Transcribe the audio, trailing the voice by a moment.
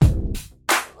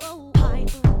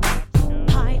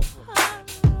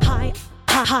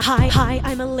Hi,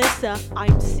 I'm Alyssa.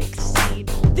 I'm 16.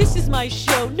 This is my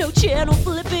show, no channel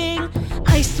flipping.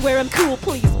 I swear I'm cool,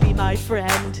 please be my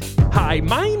friend. Hi,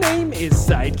 my name is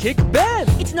Sidekick Ben.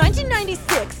 It's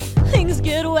 1996. Things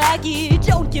get wacky.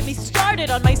 Don't get me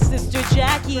started on my sister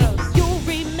Jackie. You'll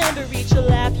remember each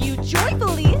laugh you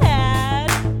joyfully had.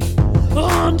 Oh,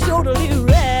 I'm totally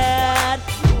rad.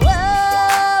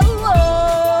 Whoa,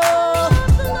 whoa.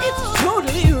 It's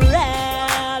totally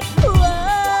rad.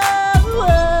 Whoa,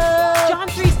 whoa. John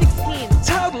 3:16.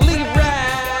 Totally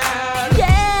rad.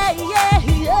 Yeah, yeah,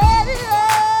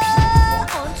 yeah.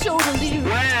 I'm totally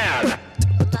rad.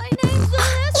 My name's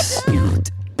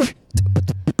Alyssa.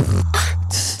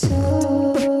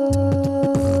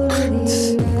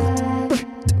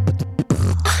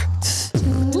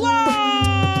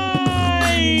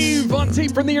 Live on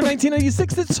tape from the year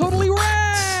 1996, it's Totally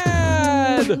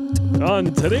Rad.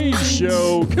 On today's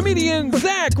show, comedian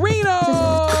Zach Reno.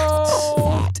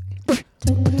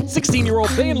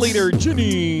 16-year-old band leader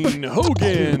Janine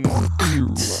Hogan.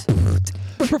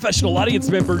 Professional audience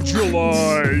member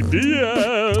July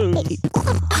Diaz.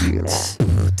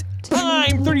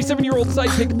 I'm 37-year-old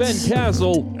sidekick Ben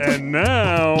Castle. And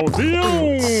now, the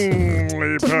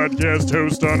only podcast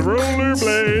host on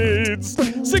rollerblades,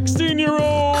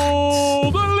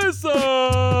 16-year-old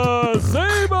Alyssa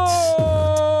Sabo.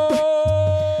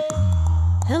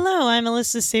 Hello, I'm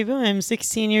Alyssa Sabo. I'm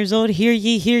 16 years old. Hear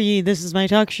ye, hear ye. This is my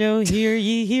talk show. Hear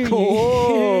ye, hear ye.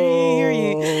 Hear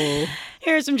ye, hear ye.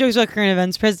 Here are some jokes about current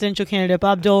events. Presidential candidate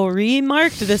Bob Dole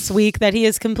remarked this week that he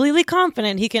is completely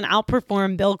confident he can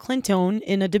outperform Bill Clinton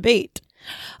in a debate.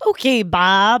 Okay,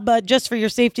 Bob, but just for your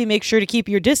safety, make sure to keep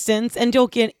your distance and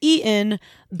don't get eaten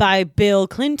by Bill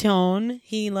Clinton.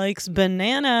 He likes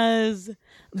bananas.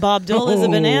 Bob Dole is a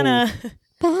banana.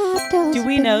 Do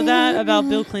we know that about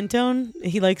Bill Clinton?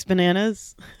 He likes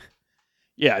bananas.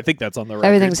 Yeah, I think that's on the record.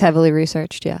 Everything's heavily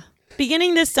researched, yeah.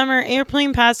 Beginning this summer,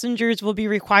 airplane passengers will be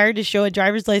required to show a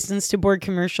driver's license to board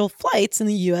commercial flights in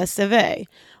the US of A.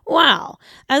 Wow.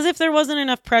 As if there wasn't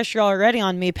enough pressure already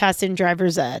on me passing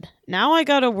driver's ed. Now I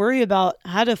gotta worry about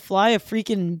how to fly a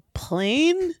freaking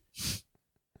plane?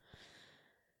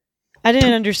 I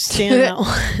didn't understand that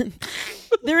one.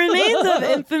 The remains of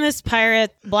infamous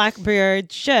pirate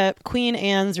Blackbeard's ship, Queen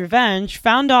Anne's Revenge,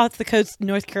 found off the coast of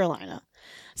North Carolina.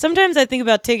 Sometimes I think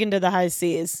about taking to the high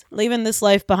seas, leaving this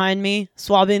life behind me,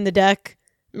 swabbing the deck,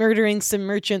 murdering some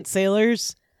merchant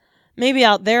sailors. Maybe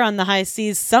out there on the high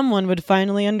seas, someone would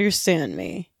finally understand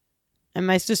me. And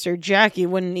my sister Jackie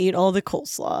wouldn't eat all the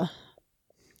coleslaw.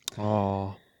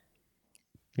 Oh.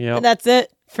 Yeah. And that's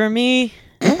it for me.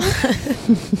 And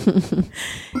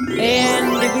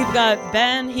we've got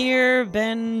Ben here,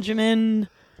 Benjamin.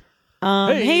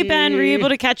 Hey, Ben, were you able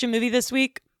to catch a movie this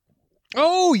week?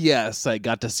 Oh, yes. I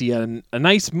got to see a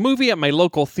nice movie at my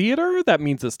local theater. That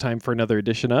means it's time for another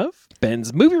edition of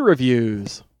Ben's Movie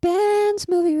Reviews. Ben's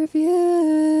movie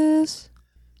reviews.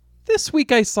 This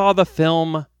week I saw the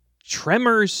film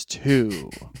Tremors 2.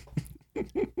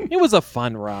 It was a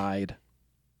fun ride.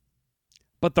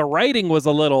 But the writing was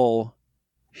a little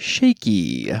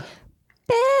shaky.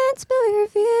 Ben's movie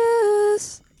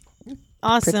reviews.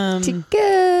 Awesome. Pretty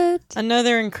good.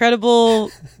 Another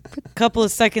incredible couple of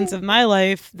seconds of my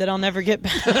life that I'll never get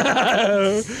back.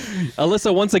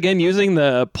 Alyssa once again using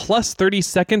the plus 30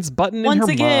 seconds button in her mind.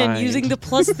 Once again, using the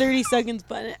plus 30 seconds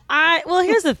button. Well,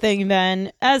 here's the thing,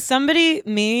 Ben. As somebody,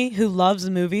 me, who loves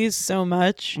movies so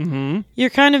much,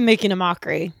 you're kind of making a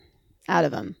mockery out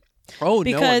of them. Oh,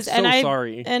 Because, no, I'm so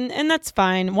sorry. And that's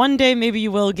fine. One day, maybe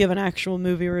you will give an actual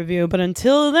movie review. But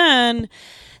until then,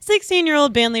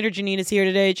 16-year-old bandleader Janine is here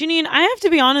today. Janine, I have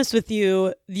to be honest with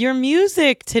you. Your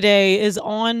music today is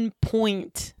on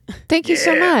point. Thank you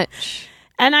so much.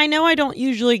 And I know I don't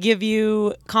usually give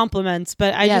you compliments,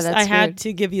 but I had weird.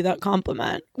 to give you that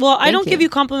compliment. Well, I don't give you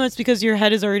compliments because your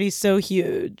head is already so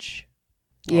huge.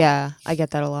 Yeah, I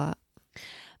get that a lot.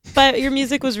 But your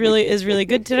music is really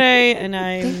good today, and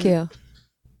Thank you.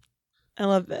 I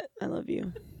love it. I love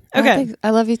you. Oh, Okay. thanks.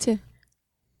 I love you too.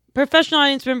 Professional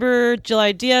audience member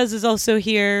July Diaz is also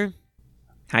here.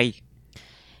 Hi.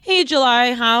 Hey,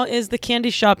 July, how is the candy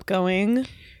shop going?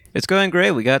 It's going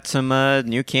great. We got some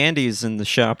new candies in the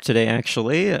shop today,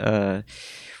 actually.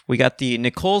 We got the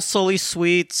Nicole Sully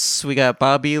Sweets. We got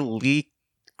Bobby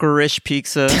Licorice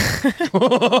Pizza. Do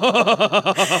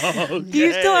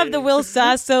you still have the Will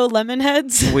Sasso lemon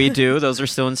heads? We do. Those are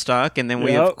still in stock. And then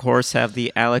we, of course, have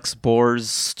the Alex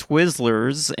Boers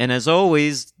Twizzlers. And as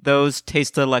always, those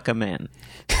tasted like a man.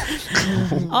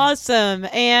 Awesome.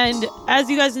 And as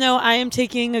you guys know, I am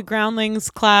taking a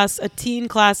Groundlings class, a teen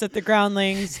class at the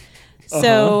Groundlings.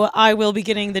 So I will be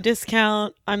getting the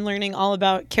discount. I'm learning all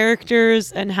about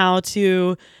characters and how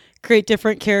to create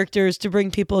different characters to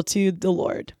bring people to the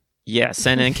Lord. Yes,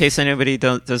 and in case anybody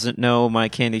doesn't know, my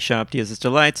candy shop, Diaz's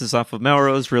Delights, is off of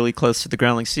Melrose, really close to the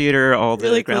Groundlings Theater. All the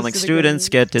Really close Groundlings to the students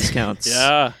Groundlings. get discounts.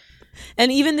 Yeah.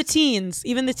 And even the teen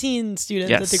students at the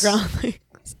Yes. Groundlings.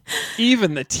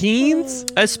 Even the teens?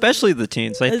 Especially the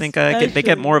teens. I think they get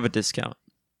Especially. more of a discount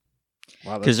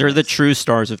Wow, because they're the true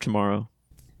stars of tomorrow.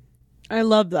 I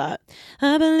love that.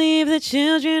 I believe the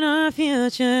children are our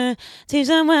future. Teach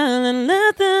them well and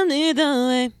let them lead the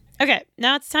way. Okay,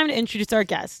 now it's time to introduce our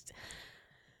guest.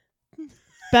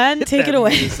 Ben, take it away.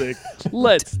 Music.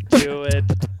 Let's do it.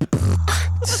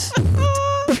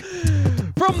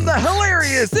 From the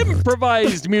hilarious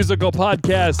improvised musical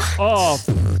podcast Off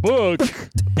Book,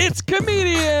 it's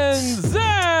comedian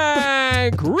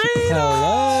Zach Reno.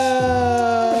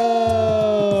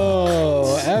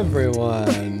 Hello,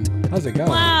 everyone. How's it going?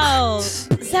 Wow.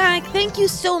 Zach, thank you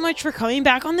so much for coming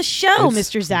back on the show, It's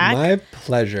Mr. Zach. My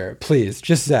pleasure. Please,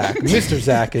 just Zach. Mr.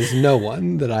 Zach is no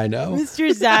one that I know.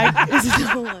 Mr. Zach is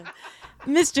no one.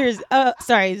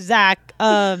 Zach.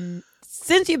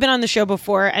 Since you've been on the show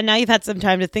before and now you've had some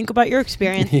time to think about your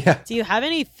experience, Yeah. do you have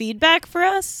any feedback for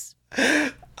us?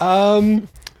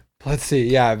 Let's see.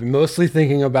 Yeah, I've been mostly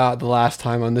thinking about the last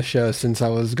time on the show since I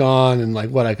was gone and like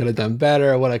what I could have done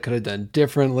better, what I could have done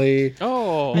differently.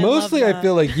 Oh. Mostly, love I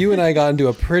feel like you and I got into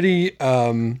a pretty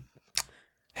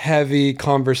heavy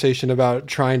conversation about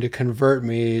trying to convert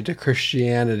me to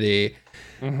Christianity,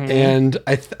 and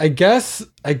I guess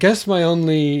my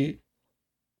only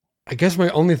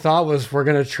thought was we're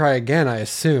gonna try again. I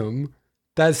assume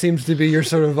that seems to be your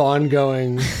sort of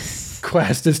ongoing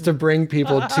quest is to bring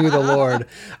people to the Lord.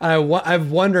 I'm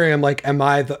wondering. I'm like, am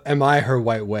I her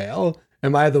white whale?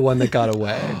 Am I the one that got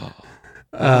away?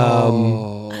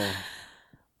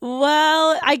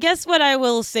 Well, I guess what I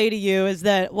will say to you is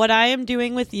that what I am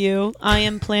doing with you, I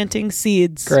am planting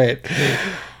seeds. Great.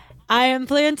 I am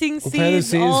planting We'll plant the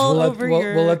seeds all over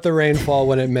your... we'll let the rain fall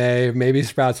when it may. Maybe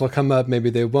sprouts will come up, maybe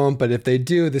they won't. But if they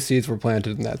do, the seeds were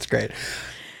planted, and that's great.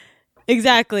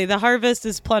 Exactly. The harvest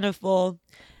is plentiful.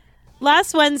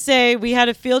 Last Wednesday, we had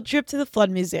a field trip to the Flood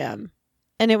Museum,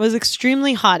 and it was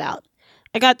extremely hot out.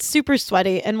 I got super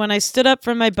sweaty, and when I stood up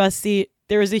from my bus seat,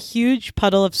 there was a huge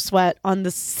puddle of sweat on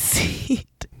the seat.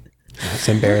 That's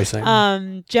embarrassing.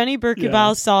 Jenny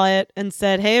Berkebile saw it and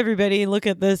said, "Hey, everybody, look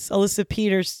at this. Alyssa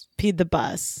Peters peed the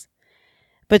bus."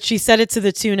 But she said it to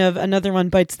the tune of "Another One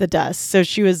Bites the Dust." So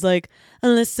she was like,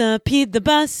 "Alyssa peed the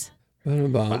bus."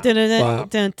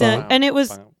 Dun-dun-dun-dun-dun. And it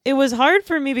was hard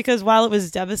for me because while it was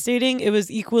devastating, it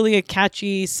was equally a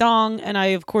catchy song. And I,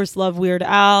 of course, love Weird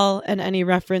Al and any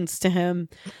reference to him.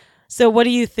 So what do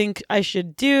you think I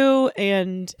should do?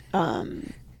 And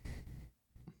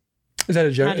Is that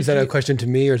did a you- question to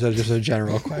me, or is that just a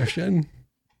general question?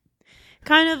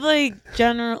 kind of like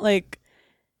general, like,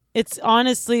 it's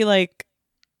honestly like,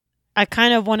 I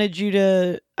kind of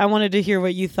wanted I wanted to hear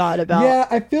what you thought about. Yeah,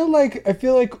 I feel like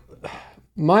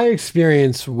my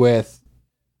experience with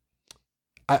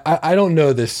I don't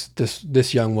know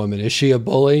this young woman. Is she a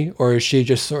bully, or is she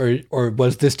just or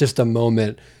was this just a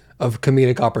moment of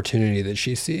comedic opportunity that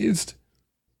she seized?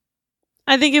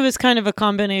 I think it was kind of a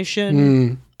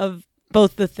combination of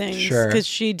both the things. Sure. Because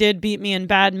she did beat me in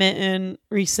badminton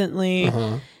recently,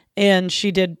 Uh-huh. and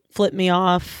she did flip me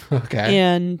off, Okay.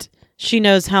 and she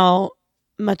knows how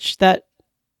much that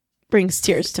brings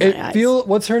tears to my eyes.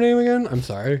 What's her name again? I'm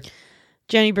sorry.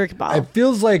 Jenny Berkebile. It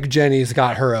feels like Jenny's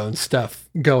got her own stuff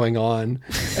going on.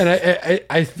 And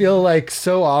I feel like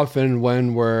so often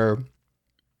when we're,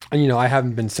 and I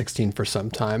haven't been 16 for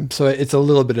some time, so it's a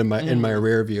little bit in my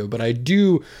rear view, but I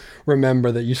do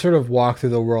remember that you sort of walk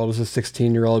through the world as a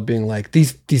 16-year-old being like,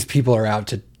 these people are out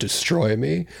to destroy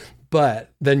me.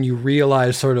 But then you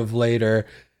realize sort of later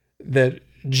that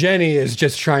Jenny is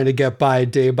just trying to get by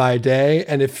day,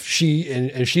 and if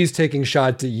she's taking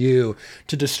shots at you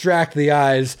to distract the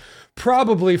eyes,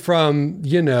 probably from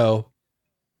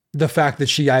the fact that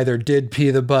she either did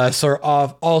pee the bus or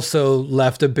also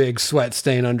left a big sweat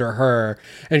stain under her,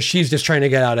 and she's just trying to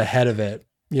get out ahead of it.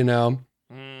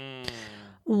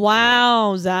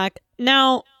 Wow, Zach.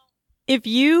 Now, have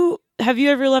you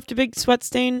ever left a big sweat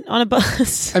stain on a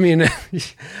bus? I mean,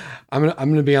 I'm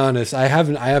gonna be honest. I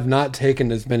have not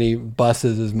taken as many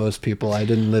buses as most people. I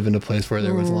didn't live in a place where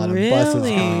there was a lot of buses Really?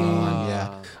 going on.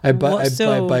 Yeah, I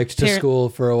So biked to school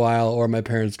for a while, or my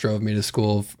parents drove me to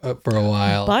school for a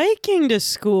while. Biking to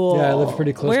school. Yeah, I live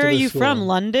pretty close Where to are the you from? school.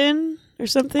 London or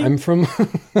something? I'm from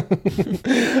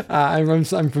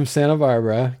I'm from Santa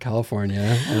Barbara,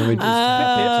 California. And we just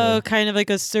Oh, kind of like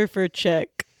a surfer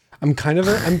chick. I'm kind of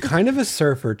a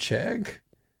surfer chick.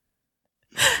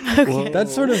 Okay.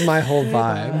 That's sort of my whole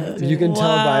vibe. You can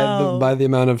Wow. tell by the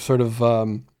amount of sort of I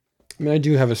mean, I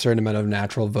do have a certain amount of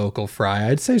natural vocal fry.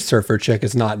 I'd say surfer chick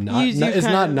is not You do is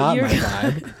kind not of- my you're-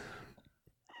 vibe.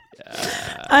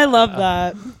 I love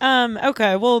that.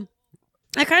 Okay, well,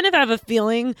 I kind of have a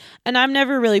feeling, and I've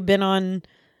never really been on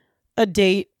a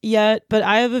date yet, but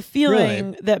I have a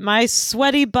feeling that my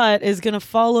sweaty butt is going to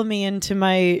follow me into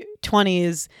my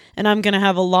 20s, and I'm going to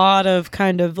have a lot of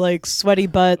kind of like sweaty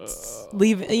butts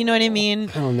leave, you know what I mean?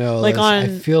 I don't know. Like Liz. I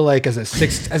on- feel like as a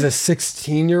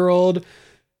 16-year-old,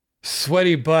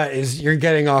 sweaty butt is you're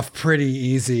getting off pretty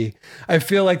easy. I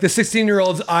feel like the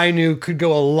 16-year-olds I knew could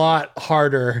go a lot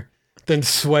harder than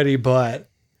sweaty butt.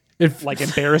 Like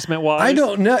embarrassment wise. I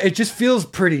don't know. It just feels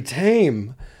pretty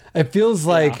tame. It feels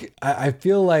like I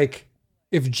feel like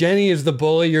if Jenny is the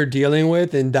bully you're dealing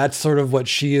with, and that's sort of what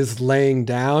she is laying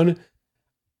down.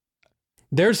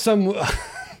 There's some.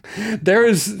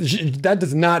 That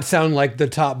does not sound like the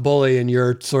top bully in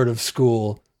your sort of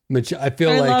school. Which I feel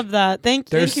I like love that. Thank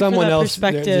there's you for someone that else.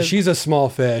 perspective. She's a small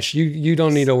fish. You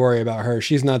don't need to worry about her.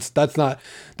 She's not.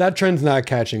 That trend's not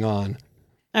catching on.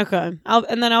 Okay.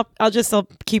 I'll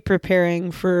keep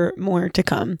preparing for more to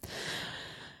come.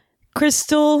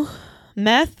 Crystal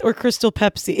meth or crystal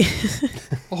Pepsi?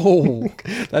 Oh,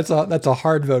 that's a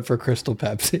hard vote for Crystal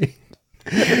Pepsi.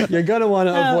 You're gonna want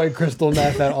to avoid crystal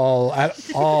meth at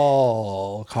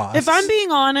all costs. If I'm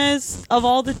being honest, of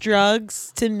all the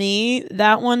drugs, to me,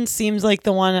 that one seems like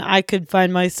the one I could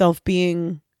find myself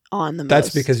being on the most.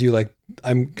 That's because you like.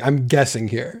 I'm guessing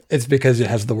here. It's because it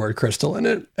has the word crystal in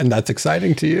it, and that's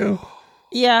exciting to you.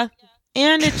 Yeah.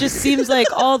 And it just seems like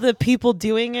all the people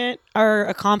doing it are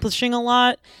accomplishing a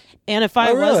lot. And if I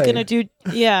Oh, was really? going to do,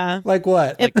 yeah, Like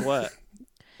what? If- What?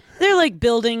 they're like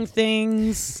building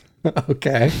things.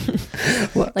 Okay.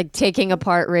 Like taking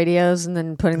apart radios and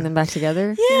then putting them back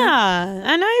together. Yeah.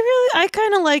 And I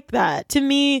kind of like that. To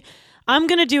me, I'm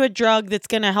going to do a drug that's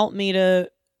going to help me to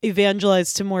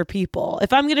evangelize to more people.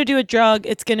 If I'm going to do a drug,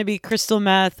 it's going to be crystal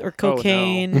meth or Oh, no.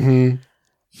 cocaine Mhm.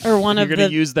 or one You're of gonna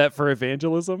the. use that for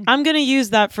evangelism? I'm going to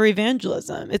use that for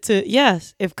evangelism. It's a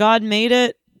yes. If God made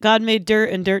it, God made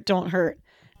dirt, and dirt don't hurt.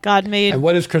 God made. And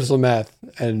what is crystal meth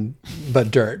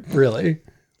but dirt? Really?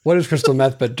 What is crystal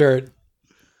meth but dirt?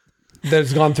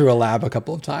 That's gone through a lab a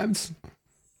couple of times.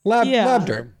 Lab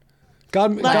dirt.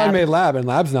 God made lab, and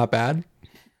lab's not bad.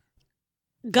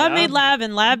 God Yeah. made lab,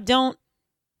 and lab don't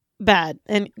bad.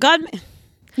 And God.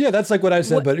 Yeah, that's like what I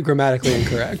said, but grammatically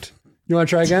incorrect. You want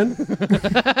to try again?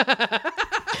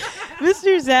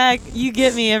 Mr. Zach, you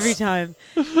get me every time.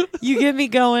 You get me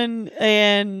going,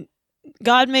 and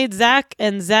God made Zach,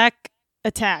 and Zach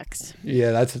attacked.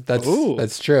 Yeah, Ooh.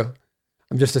 that's true.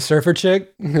 I'm just a surfer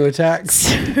chick who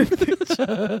attacks.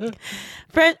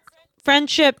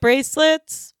 Friendship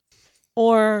bracelets,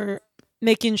 or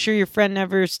making sure your friend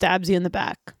never stabs you in the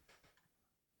back.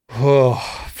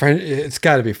 Oh, it's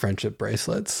got to be friendship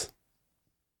bracelets.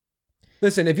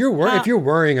 Listen, if you're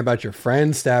worrying about your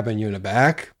friend stabbing you in the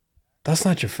back, that's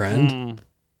not your friend.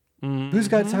 Who's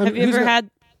got time? Have you who's ever got- had?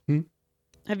 Hmm?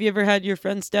 Have you ever had your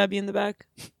friend stab you in the back?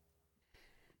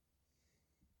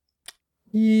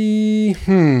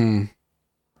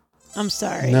 I'm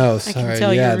sorry. No, I sorry. can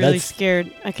tell Yeah, you're really that's-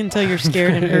 scared. I can tell you're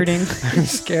scared and hurting. I'm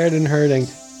scared and hurting.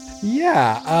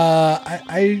 Yeah,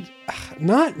 I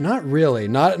not really,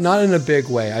 not in a big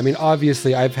way. I mean,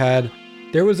 obviously,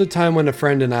 there was a time when a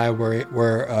friend and I were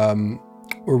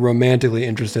romantically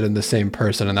interested in the same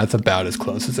person, and that's about as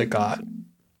close as it got.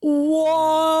 Whoa.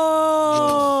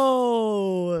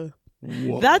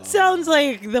 That sounds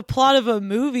like the plot of a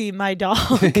movie, my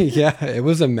dog. Yeah, it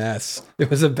was a mess. It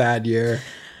was a bad year.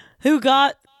 Who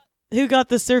got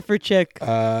the surfer chick?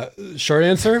 Short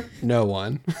answer, no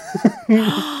one.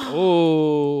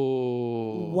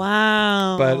 Oh.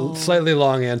 Wow. But slightly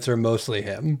long answer, mostly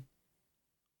him.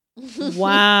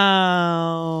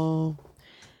 Wow.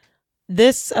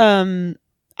 This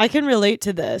I can relate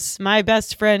to this. My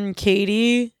best friend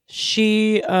Katie,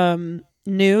 she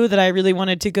knew that I really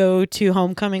wanted to go to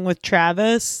homecoming with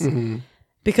Travis Hmm.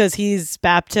 because he's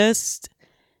Baptist.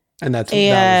 And that was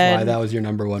And- why. That was your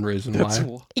number one reason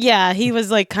why. Yeah, he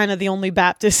was like kind of the only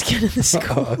Baptist kid in the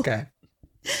school. Oh, okay.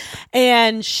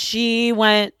 And she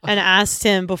went and asked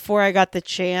him before I got the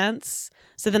chance.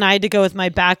 So then I had to go with my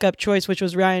backup choice, which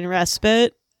was Ryan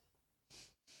Respite.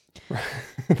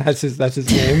 That's his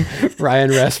name,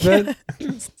 Ryan Respite.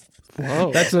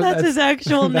 Whoa. That's his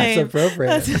actual That's name. appropriate.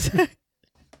 That's his-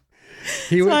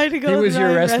 He, So I had to go he with was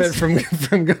your Ryan respite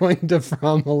from going to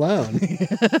prom alone.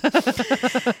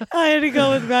 I had to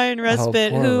go with Ryan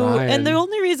Respite, poor who, Ryan. and the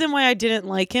only reason why I didn't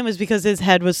like him was because his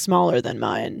head was smaller than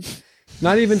mine.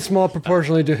 Not even small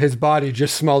proportionally to his body,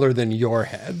 just smaller than your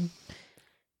head.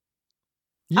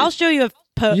 I'll show you a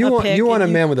pic. You want a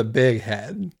and man with a big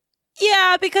head,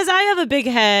 Yeah, because I have a big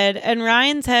head, and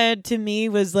Ryan's head to me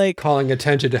was like, calling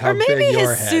attention to how Or maybe big your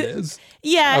his head suit- is.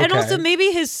 yeah, and Okay. also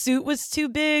maybe his suit was too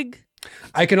big.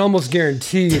 I can almost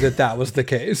guarantee you that was the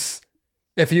case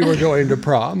if you were going to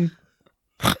prom.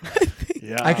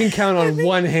 Yeah. I can count on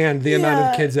one hand the amount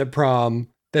yeah. of kids at prom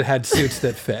that had suits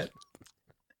that fit.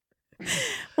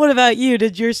 What about you?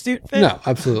 Did your suit fit? No,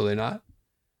 absolutely not.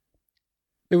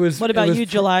 It was. What about it was you,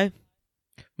 July?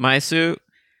 My suit?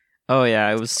 Oh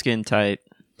yeah, it was skin tight.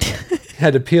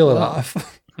 Had to peel it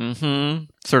off. Mm-hmm.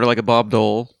 Sort of like a Bob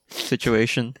Dole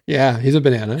situation. Yeah, he's a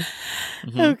banana.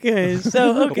 Okay,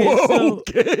 so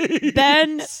Okay.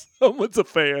 Ben, Someone's a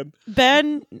fan.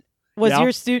 Ben, was Yeah.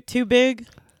 your suit too big?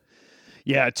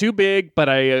 Yeah, too big, but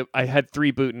I had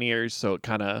 3 boutonnieres, so it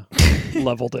kind of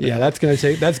leveled it Yeah, out.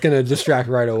 that's gonna distract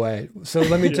right away. So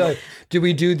let me tell you, do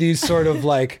we do these sort of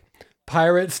like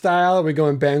pirate style? Are we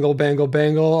going bangle, bangle,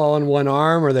 bangle all in one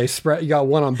arm? Or are they spread? You got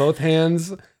one on both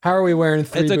hands? How are we wearing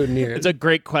 3 boutonnieres? It's a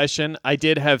great question. I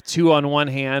did have 2 on one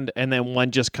hand and then one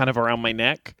just kind of around my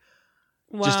neck.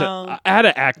 Wow. I had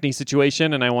an acne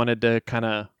situation and I wanted to kind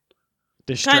of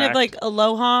distract. Kind of like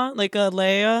Aloha, like a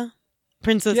Leia,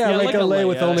 Princess yeah, Leia. like a lei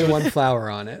with Leia. only one flower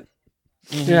on it.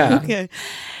 Yeah. Okay.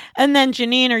 And then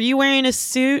Janine, are you wearing a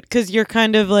suit because you're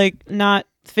kind of like not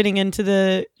fitting into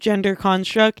the gender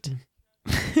construct?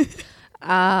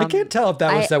 I can't tell if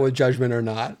that was I- said with judgment or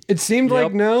not. It seemed like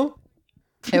Yep. no.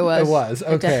 It was. It was.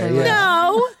 Okay. definitely was.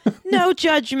 Yeah. No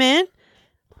judgment.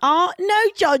 Oh, no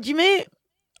judgment.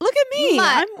 Look at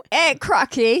me.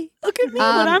 Crocky. Look at me.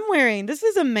 What I'm wearing. This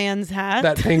is a man's hat.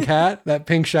 That pink hat, that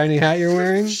pink shiny hat you're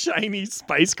wearing. shiny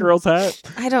Spice Girls hat.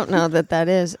 I don't know that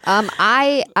is.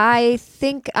 I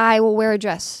think I will wear a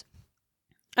dress.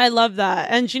 I love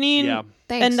that. And Janine, Yeah.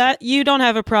 Thanks. and that you don't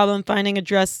have a problem finding a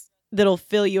dress that'll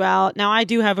fill you out. Now I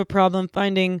do have a problem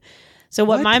finding. So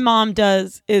what my mom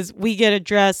does is we get a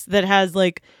dress that has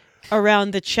like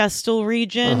around the chestal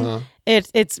region. Uh-huh.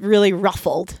 It's really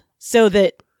ruffled so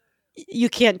that you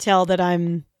can't tell that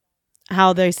I'm,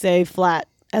 how they say, flat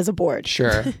as a board.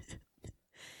 Sure.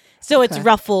 So it's Okay.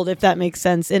 ruffled, if that makes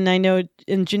sense. And I know,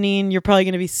 and Janine, you're probably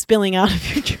going to be spilling out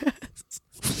of your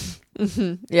dress.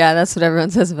 Yeah, that's what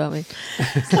everyone says about me.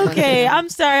 Okay, I'm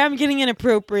sorry. I'm getting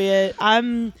inappropriate.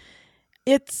 I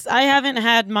haven't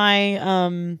had my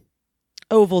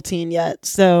Ovaltine yet,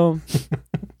 so.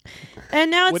 And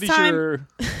now it's time.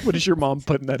 What does your mom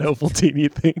put in that Ovaltine, you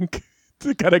think?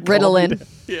 To kind of Ritalin.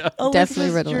 Yeah.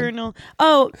 Definitely Alyssa's Ritalin. journal.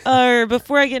 Oh,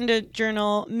 before I get into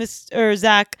journal,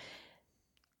 Zach,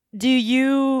 do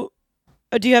you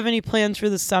have any plans for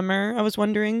the summer? I was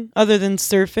wondering, other than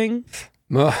surfing.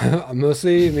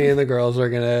 Mostly me and the girls are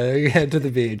gonna head to the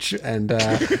beach, and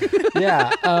yeah.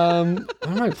 What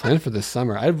am I planning for this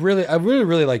summer? I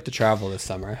really like to travel this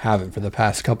summer. I haven't for the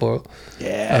past couple.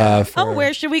 Yeah.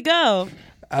 Where should we go?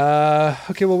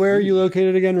 Okay. Well, where are you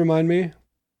located again? Remind me.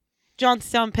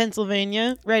 Johnstown,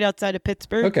 Pennsylvania, right outside of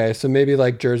Pittsburgh. Okay, so maybe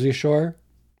like Jersey Shore,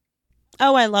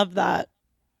 Oh, I love that.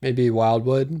 maybe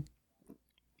Wildwood.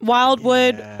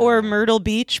 Wildwood Yeah. or Myrtle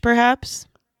Beach, perhaps.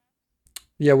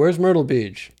 Yeah, where's Myrtle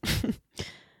Beach? I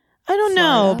don't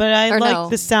know, Florida? but I Or like no.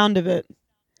 the sound of it.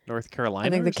 North Carolina. I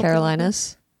think or the something like that?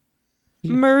 Carolinas.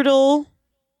 Myrtle.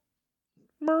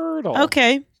 Myrtle.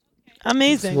 Okay.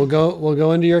 Amazing. We'll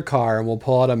go into your car and we'll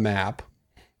pull out a map,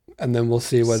 and then we'll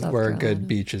see where South good Carolina.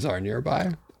 beaches are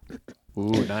nearby.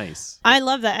 Ooh, nice. I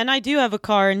love that. And I do have a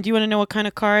car. And do you want to know what kind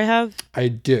of car I have? I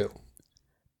do.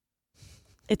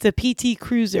 It's a PT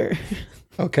Cruiser.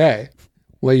 Okay.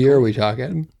 What year are we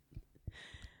talking?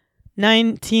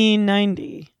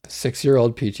 1990.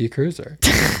 6-year-old PT Cruiser.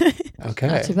 Okay.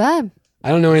 Not too bad. I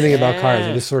don't know anything about cars. I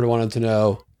Yeah. just sort of wanted to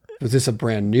know, was this a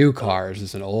brand new car? Is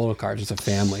this an old car? Is this a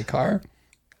family car?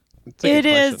 That's a good It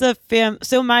is question. a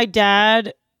so my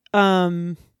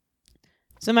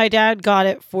dad got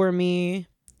it for me.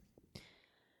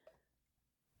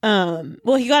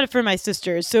 Well, he got it for my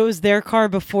sisters, so it was their car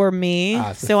before me.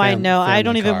 It's a So I know I family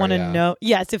don't even car, want to yeah. know.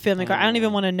 Yeah, it's a family car. I don't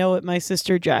even want to know what my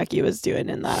sister Jackie was doing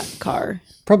in that car.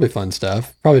 Probably fun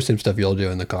stuff. Probably some stuff you'll do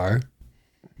in the car.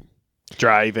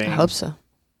 Driving. I hope so.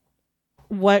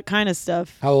 What kind of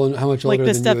stuff? How much older Like the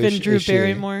than stuff you in Drew is she?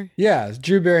 Barrymore. Yeah, it's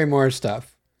Drew Barrymore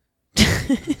stuff.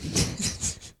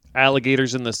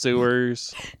 Alligators in the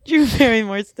sewers. Drew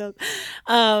Barrymore stuff.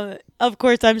 Of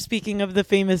course, I'm speaking of the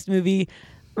famous movie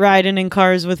riding in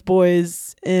cars with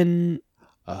boys in.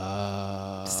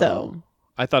 So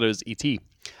I thought it was E.T.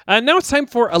 Now it's time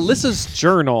for Alyssa's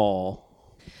journal.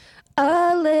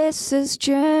 Alyssa's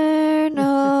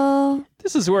journal.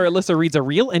 This is where Alyssa reads a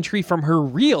real entry from her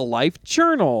real life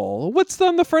journal. What's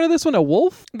on the front of this one? A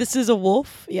wolf? this is a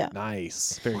wolf. Yeah.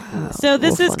 Nice. Very cool. So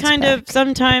this Wolf is one's kind of back.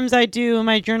 sometimes I do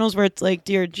my journals where it's like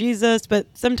Dear Jesus, but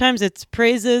sometimes it's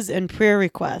praises and prayer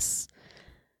requests.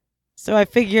 So I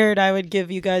figured I would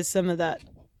give you guys some of that.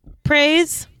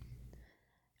 Praise.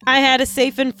 I had a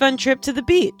safe and fun trip to the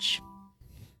beach.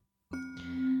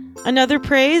 Another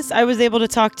praise, I was able to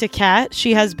talk to Kat.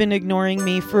 She has been ignoring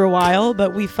me for a while,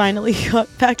 but we finally got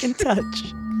back in touch.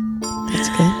 That's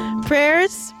good.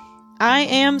 Prayers, I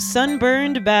am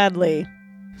sunburned badly.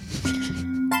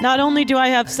 Not only do I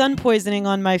have sun poisoning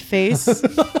on my face,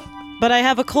 but I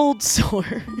have a cold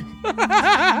sore.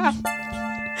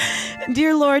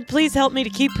 Dear Lord, please help me to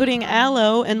keep putting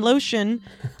aloe and lotion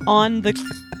on the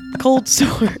cold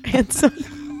sore and some.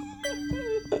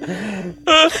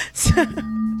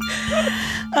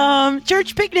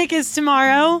 Church picnic is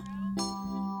tomorrow.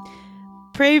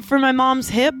 Pray for my mom's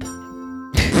hip.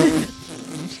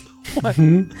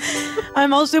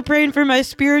 I'm also praying for my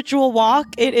spiritual walk.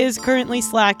 It is currently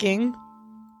slacking.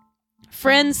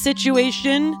 Friends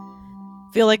situation.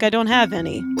 Feel like I don't have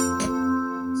any.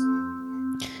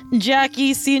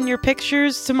 Jackie seeing your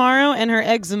pictures tomorrow and her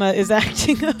eczema is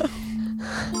acting up.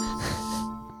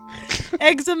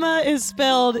 Eczema is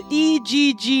spelled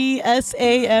EGGSAMA.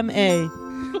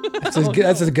 That's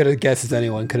as good a guess as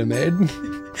anyone could have made.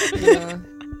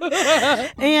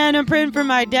 And I'm praying for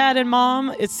my dad and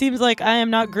mom. It seems like I am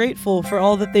not grateful for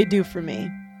all that they do for me.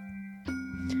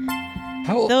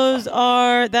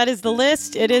 That is the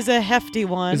list. It is a hefty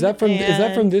one. Is that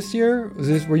from this year?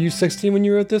 Were you 16 when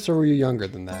you wrote this, or were you younger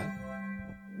than that?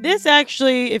 This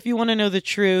actually, if you want to know the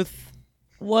truth,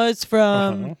 was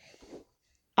from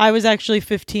I was actually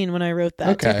 15 when I wrote that.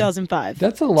 Okay. 2005.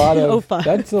 That's a lot of 05.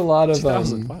 That's a lot of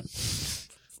 2005.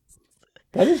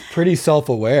 That is pretty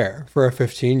self-aware for a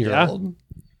 15-year-old.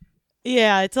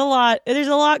 Yeah, it's a lot. There's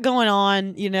a lot going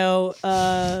on,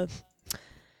 a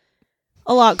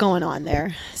lot going on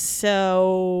there.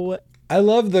 So I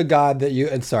love the God that you,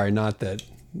 and sorry, not that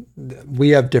we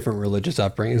have different religious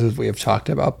upbringings as we have talked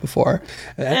about before.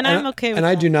 And I'm okay with And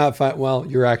I that. do not find, well,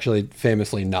 you're actually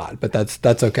famously not, but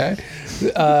that's okay.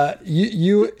 I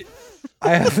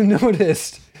have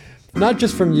noticed, not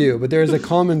just from you, but there is a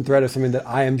common thread of something that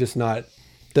I am just not,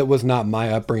 that was not my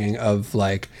upbringing of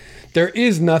like, there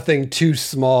is nothing too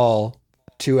small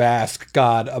to ask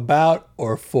God about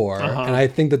or for. And I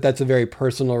think that that's a very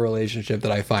personal relationship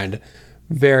that I find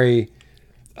very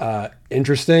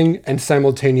interesting and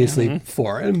simultaneously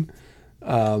foreign.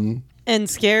 and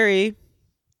scary.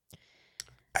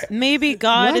 Maybe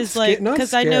God Not is like, not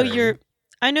because I know scary.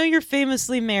 you're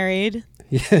famously married.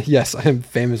 Yes, I am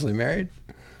famously married.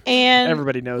 And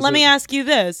Everybody knows Let it. me ask you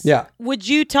this. Yeah. Would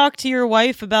you talk to your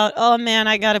wife about, oh man,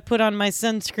 I got to put on my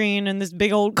sunscreen and this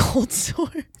big old cold sore?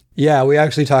 Yeah, we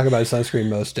actually talk about sunscreen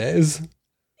most days.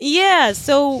 Yeah.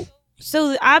 So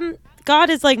God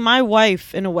is like my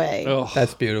wife in a way. Ugh.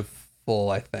 That's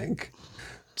beautiful, I think.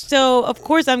 So of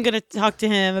course I'm going to talk to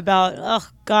him about, oh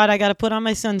God, I got to put on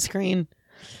my sunscreen.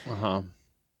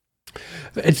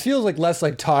 It feels like less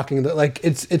like talking. Like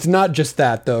it's not just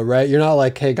that though, right? You're not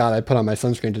like, hey God, I put on my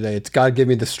sunscreen today. It's God, give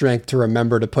me the strength to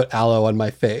remember to put aloe on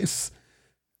my face.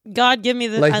 God, give me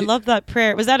the. Like- I love that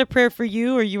prayer. Was that a prayer for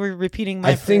you, or you were repeating my?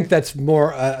 I think prayer? that's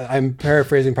more. I'm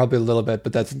paraphrasing probably a little bit,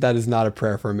 but that is not a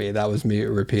prayer for me. That was me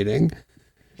repeating,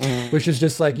 which is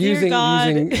just like Dear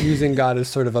God. using God as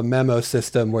sort of a memo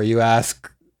system where you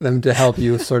ask them to help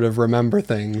you sort of remember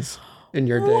things in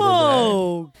your day to day.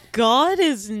 Whoa, God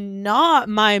is not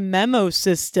my memo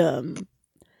system.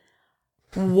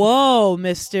 Whoa,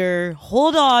 mister.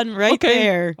 Hold on right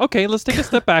there. Okay, let's take a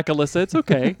step back, Alyssa. It's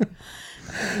okay.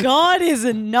 God is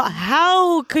not.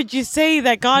 How could you say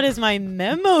that God is my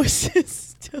memo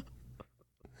system?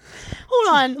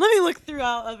 Hold on. Let me look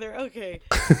throughout other. Okay.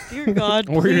 Dear God,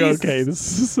 We're please. okay.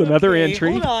 This is another Okay,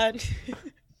 entry. Hold on.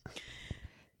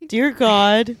 Dear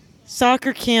God,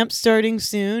 soccer camp starting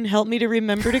soon. Help me to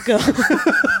remember to go.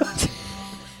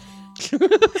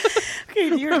 Okay,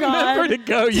 dear Remember God. to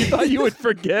go. You thought you would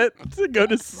forget to go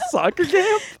to soccer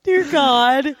camp? Dear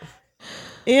God.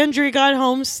 Andrew got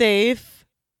home safe.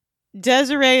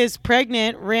 Desiree is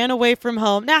pregnant, ran away from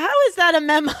home. Now, how is that a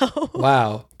memo?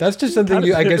 Wow, that's just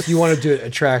something I guess you wanted to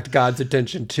attract God's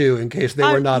attention to, in case they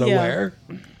were not yeah. aware.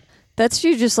 That's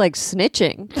you just like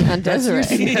snitching on Desiree.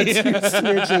 That's you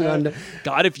snitching on.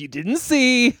 God, if you didn't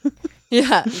see.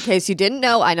 Yeah, in case you didn't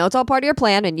know, I know it's all part of your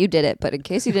plan and you did it, but in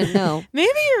case you didn't know. Maybe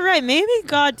you're right. Maybe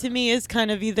God to me is kind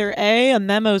of either A, a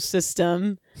memo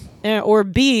system, or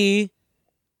B,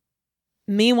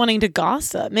 me wanting to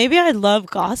gossip. Maybe I love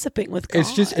gossiping with God.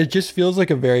 It just feels like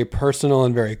a very personal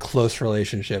and very close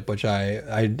relationship, which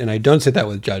I don't say that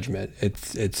with judgment.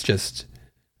 It's just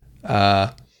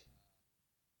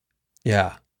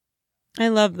yeah. I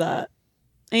love that.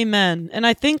 Amen. And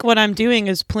I think what I'm doing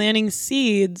is planting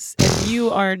seeds, and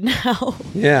you are now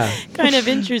Yeah. kind of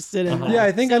interested in that. Yeah,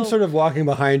 I think I'm So- sort of walking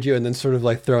behind you and then sort of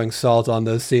like throwing salt on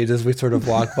those seeds as we sort of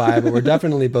walk by, but we're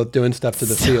definitely both doing stuff to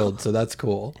the field, so that's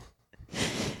cool.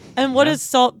 And what is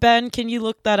salt, Ben? Can you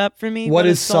look that up for me? What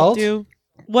does is salt? do?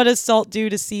 What does salt do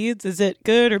to seeds? Is it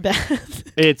good or bad?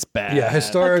 It's bad. Yeah,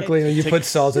 historically, when you put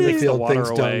salt in the takes the field, water things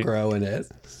away. don't grow in it.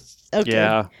 Okay.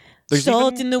 Yeah. There's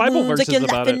Salt even in the Bible wounds like verses you're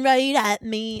about laughing it. right at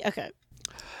me. Okay.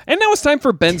 And now it's time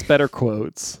for Ben's better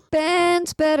quotes.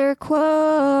 Ben's better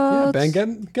quotes. Yeah,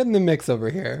 Ben, get in the mix over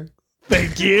here.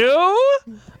 Thank you.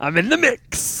 I'm in the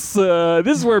mix.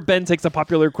 This is where Ben takes a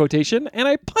popular quotation and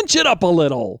I punch it up a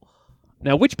little.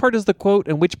 Now, which part is the quote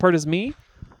and which part is me?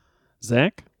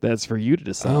 Zach, that's for you to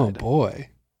decide. Oh boy.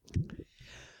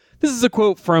 This is a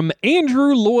quote from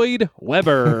Andrew Lloyd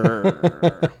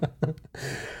Webber.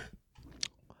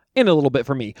 And a little bit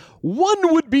for me.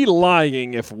 One would be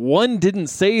lying if one didn't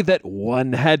say that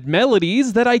one had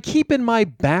melodies that I keep in my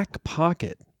back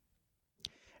pocket.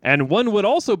 And one would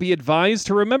also be advised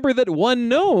to remember that one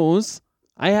knows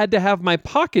I had to have my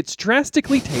pockets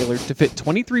drastically tailored to fit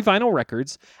 23 vinyl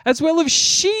records, as well as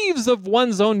sheaves of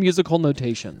one's own musical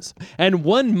notations. And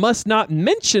one must not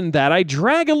mention that I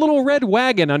drag a little red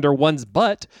wagon under one's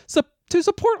butt to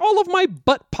support all of my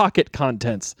butt pocket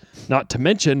contents, not to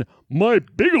mention my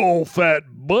big ol' fat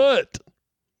butt.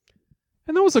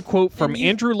 And that was a quote from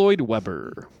Andrew Lloyd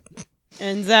Webber.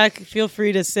 And Zach, feel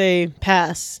free to say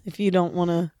pass if you don't want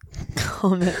to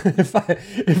comment.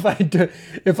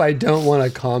 if I don't want to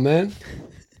comment,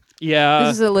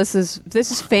 Yeah, This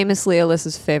is famously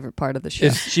Alyssa's favorite part of the show.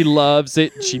 she loves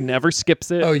it. She never skips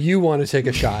it. oh, you want to take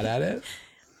a shot at it?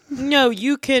 No,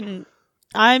 you can.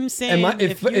 I'm saying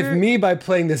If you're- me by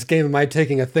playing this game, am I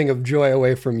taking a thing of joy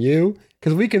away from you?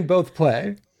 Because we can both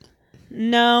play.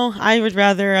 No, I would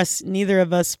rather neither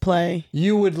of us play.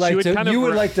 You would like would to. kind of You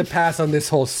would ra- like to pass on this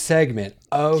whole segment.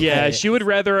 Okay. Yeah, she would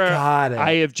rather Got it.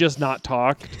 I have just not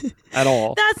talked at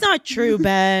all. That's not true,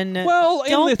 Ben. Well,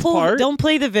 in this part- Don't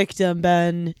play the victim,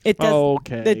 Ben. It does.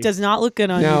 Okay. It does not look good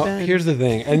on you, Now Ben. here's the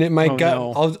thing, and it might Oh, gut.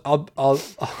 no.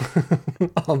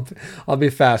 I'll be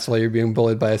fast while you're being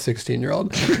bullied by a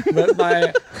 16-year-old. But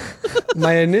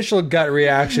my initial gut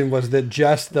reaction was that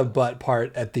just the butt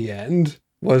part at the end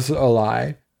was a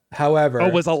lie. However, Oh,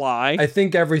 was a lie. I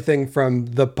think everything from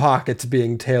the pockets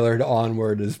being tailored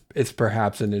onward is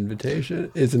perhaps an invitation.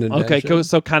 Is an invention. Okay, cool.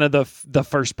 So kind of the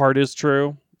first part is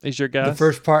true. Is your guess? The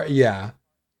first part, yeah.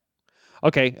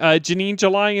 Okay, Janine,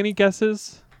 July. Any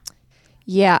guesses?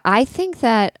 Yeah, I think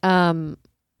that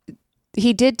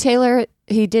he did tailor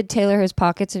his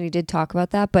pockets, and he did talk about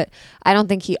that, but I don't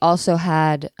think he also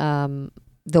had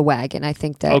the wagon. I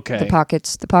think that Okay. the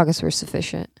pockets were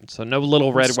sufficient. So no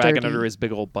little red wagon Sturdy. under his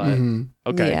big old butt. Mhm.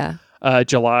 Okay. Yeah.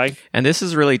 July. And this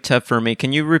is really tough for me.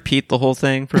 Can you repeat the whole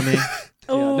thing for me?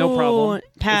 Yeah, no problem.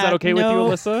 Ooh, Pat, Is that okay no.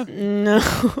 with you, Alyssa?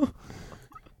 No.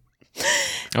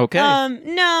 Okay.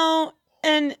 No.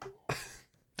 And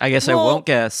I guess I well- won't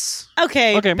guess.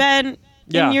 okay, Okay. Ben.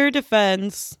 Yeah. In your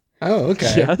defense, Oh,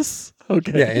 okay. Yes.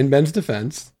 Okay. Yeah, in Ben's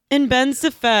defense. in Ben's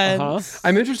defense, Uh-huh.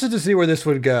 I'm interested to see where this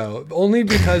would go. Only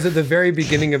because at the very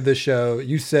beginning of the show,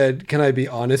 you said, "Can I be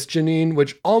honest, Janine?"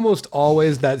 Which almost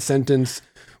always that sentence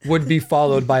would be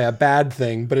followed by a bad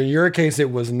thing, but in your case,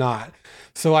 it was not.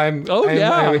 So I'm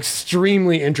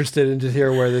extremely interested in to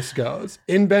hear where this goes.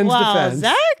 In Ben's wow, defense,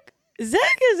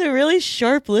 Zach is a really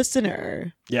sharp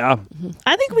listener. Yeah.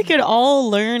 I think we could all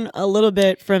learn a little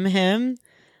bit from him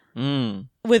Mm.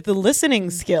 with the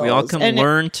listening skills. We all can And-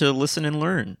 learn to listen and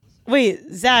learn. Wait,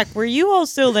 Zach, were you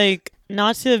also like,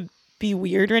 not to be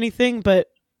weird or anything, but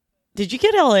did you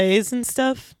get LAs and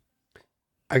stuff?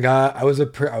 I was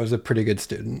a pretty good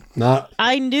student. Not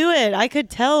I knew it. I could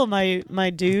tell, my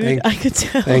dude. I could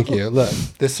tell. thank you. Look,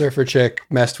 this surfer chick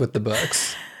messed with the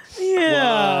books.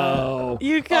 Yeah. Whoa.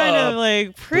 You kind of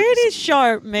like pretty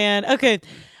sharp, man. Okay.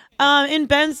 In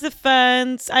Ben's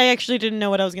defense, I actually didn't know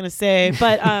what I was gonna say,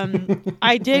 but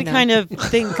I did kind of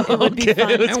think it would be Okay,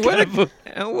 fun. it was And what kind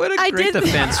of what a I great did-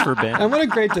 defense for Ben. And what a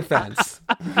great defense.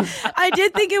 I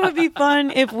did think it would be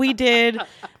fun if we did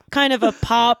kind of a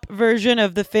pop version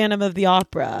of the Phantom of the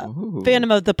Opera,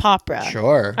 Phantom of the Popra.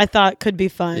 Sure. I thought could be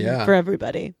fun Yeah. for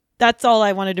everybody. That's all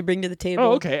I wanted to bring to the table.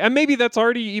 Oh, okay. And maybe that's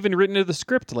already even written into the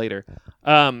script later.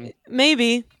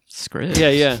 Maybe. Script.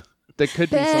 Yeah. That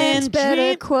could be something. Ben's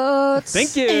better quotes.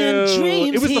 Thank you. In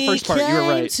dreams It was the first part. You were he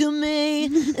right. came to me.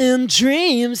 In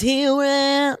dreams he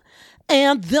went.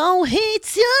 And though he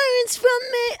turns from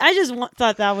me. I just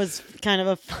thought that was kind of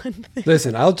a fun thing.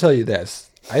 Listen, I'll tell you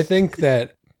this. I think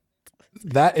that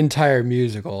entire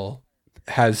musical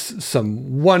has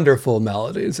some wonderful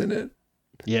melodies in it.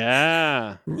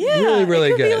 Yeah. Really, really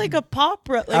it could good. be like a pop,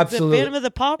 like Absolutely. the Phantom of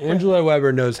the Pop. Angela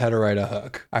Weber knows how to write a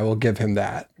hook. I will give him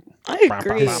that. I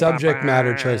agree. His subject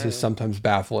matter choice is sometimes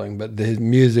baffling, but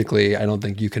musically, I don't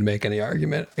think you can make any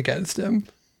argument against him.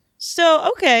 So,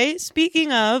 okay,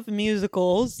 speaking of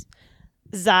musicals,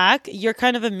 Zach, you're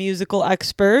kind of a musical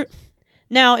expert.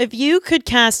 Now, if you could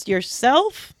cast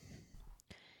yourself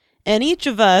and each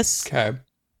of us Okay.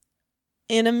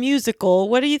 in a musical,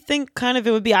 what do you think kind of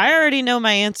it would be? I already know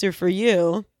my answer for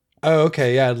you, Oh,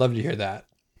 okay. Yeah, I'd love to hear that.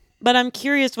 but I'm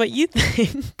curious what you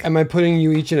think. Am I putting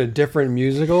you each in a different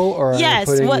musical, or Yes,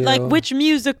 am I putting you... which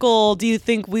musical do you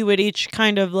think we would each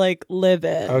kind of like live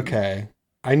in? Okay.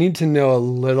 I need to know a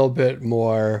little bit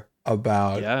more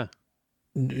about Yeah.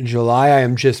 July. I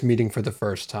am just meeting for the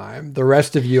first time. The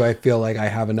rest of you, I feel like I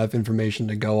have enough information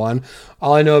to go on.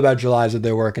 All I know about July is that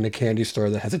they work in a candy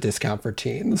store that has a discount for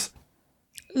teens.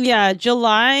 Yeah,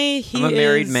 July. I'm a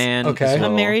married is man. Okay. as A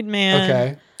well. married man.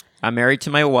 Okay. I'm married to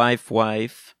my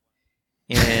wife,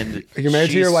 and You're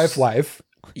married to your she's- wife.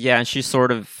 Yeah, and she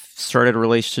sort of started a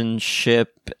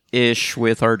relationship-ish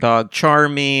with our dog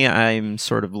Charmy. I'm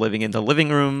sort of living in the living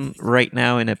room right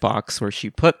now in a box where she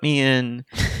put me in.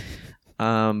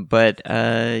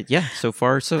 Yeah, so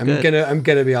far so good. I'm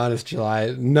gonna be honest,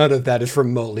 July. None of that is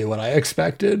remotely what I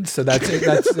expected. So that's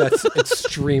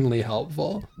extremely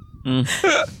helpful. Happy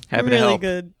to Really help.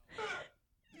 good.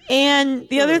 And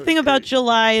the other thing about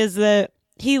July is that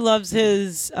he loves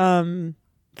his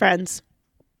friends.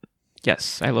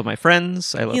 Yes, I love my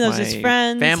friends. I love He loves my his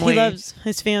friends. family. He loves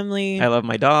his family. I love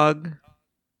my dog.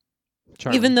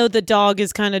 Charlie. Even though the dog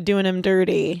is kind of doing him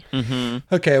dirty. Hmm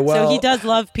Okay, well, So he does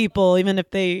love people, even if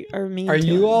they are mean Are to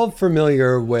you him. all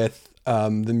familiar with the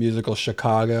musical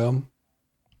Chicago?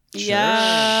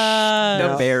 Yeah.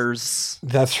 The Bears.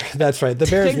 That's right. The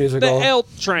Bears the musical. L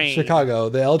train. Chicago,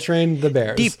 the L Train, the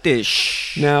Bears. Deep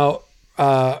dish. Now,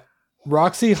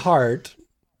 Roxy Hart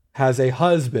has a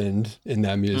husband in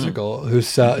that musical who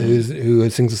sings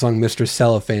the song Mr.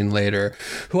 Cellophane later,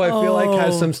 who I feel like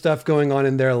has some stuff going on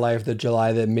in their life that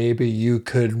July that maybe you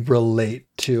could relate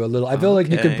to a little. I feel like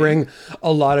you could Okay. bring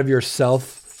a lot of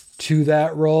yourself to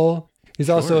that role. He's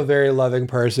also a very loving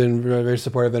person, very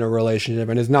supportive in a relationship,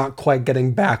 and is not quite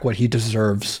getting back what he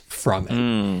deserves from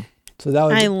it. So that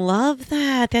would I love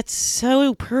that. That's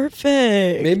so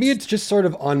perfect. maybe it's just sort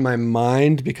of on my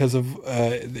mind because of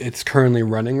it's currently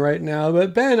running right now.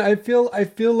 But Ben, I feel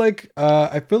like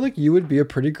you would be a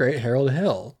pretty great Harold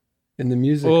Hill in the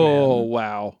Music Oh, Man.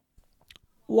 wow.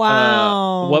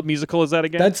 Wow. What musical is that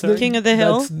again? That's Sorry? the King of the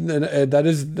Hill? That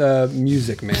is the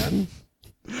Music Man.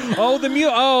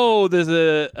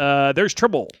 There's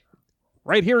Trouble.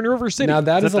 Right here in River City. Now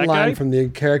that is a that line guy? from the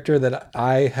character that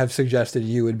I have suggested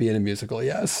you would be in a musical.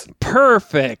 Yes.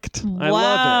 Perfect. I Wow,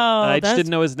 love it. I just that's- didn't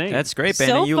know his name. That's great, So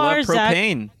Ben. You far, love Zach-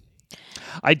 propane.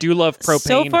 I do love propane.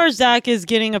 So far, Zach is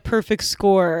getting a perfect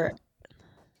score.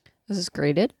 This is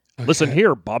graded. Listen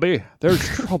here, Bobby. There's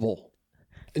trouble.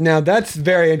 Now that's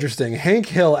very interesting. Hank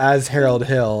Hill as Harold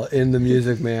Hill in the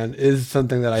Music Man is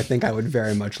something that I think I would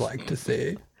very much like to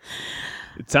see.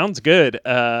 It sounds good.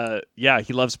 Yeah,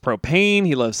 he loves propane.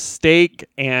 He loves steak,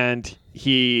 and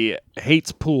he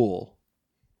hates pool.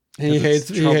 He hates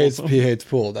troublesome. he hates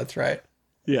pool. That's right.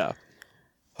 Yeah.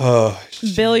 Oh,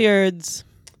 Billiards.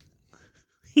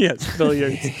 Yes,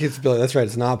 billiards. it's billiards. That's right.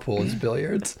 It's not pool. It's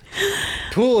billiards.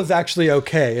 Pool is actually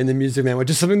okay in the Music Man, which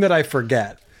is something that I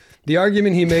forget. The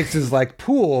argument he makes is like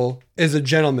pool is a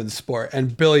gentleman's sport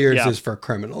and billiards Yeah. is for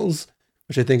criminals,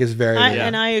 which I think is very.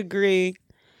 And I agree.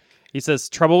 He says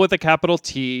trouble with a capital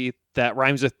T that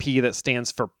rhymes with P that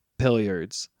stands for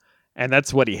billiards. And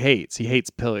that's what he hates. He hates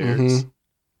billiards.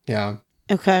 Yeah.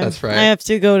 Okay. That's right. I have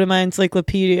to go to my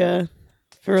encyclopedia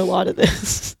for a lot of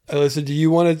this. Alyssa, do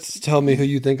you want to tell me who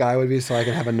you think I would be so I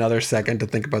can have another second to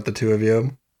think about the two of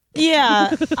you?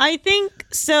 Yeah, I think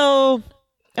so.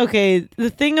 Okay, the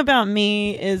thing about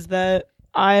me is that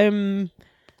I'm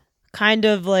kind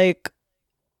of like,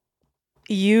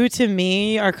 you to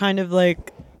me are kind of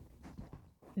like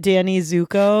Danny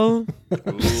Zuko.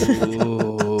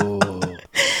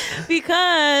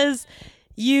 Because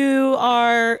you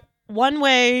are one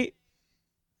way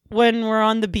when we're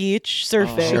on the beach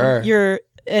surfing. Sure. You're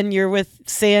and you're with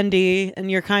Sandy, and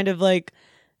you're kind of like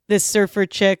this surfer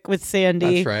chick with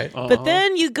Sandy. That's right. But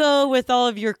then you go with all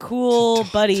of your cool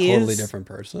buddies. Totally different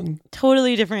person.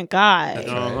 Totally different guy. That's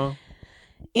right.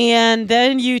 And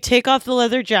then you take off the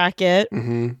leather jacket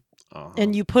Mm-hmm.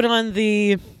 and you put on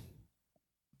the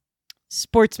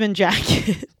sportsman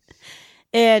jacket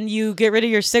and you get rid of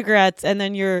your cigarettes, and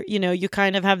then you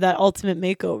kind of have that ultimate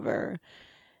makeover.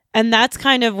 And that's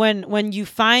kind of when you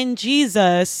find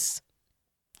Jesus,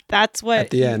 that's what At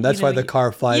the end, that's why the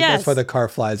car flies. Yes. That's why the car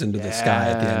flies into the sky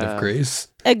at the end of Grease.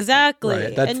 Exactly.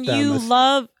 Right, that's and them. you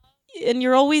love, and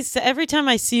you're always, every time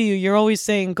I see you, you're always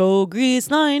saying, "Go Grease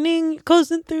Lightning,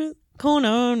 coasting through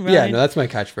Kona." Right? Yeah, no, that's my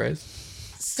catchphrase.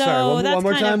 So Sorry, that's one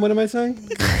more kind time. of, What am I saying?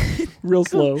 Real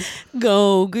slow.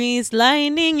 Go Grease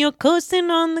Lightning, you're coasting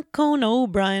on the Conan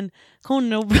O'Brien.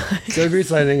 Conan O'Brien. Go Grease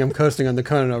Lightning. I'm coasting on the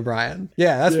Conan O'Brien.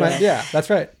 Yeah, that's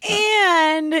right.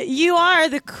 And you are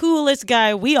the coolest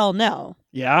guy we all know.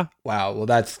 Yeah. Wow. Well,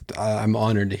 that's I'm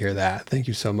honored to hear that. Thank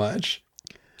you so much.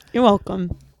 You're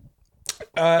welcome.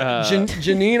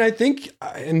 Janine, I think,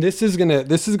 and this is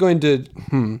going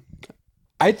to.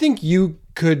 I think you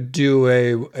could do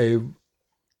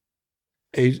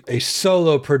a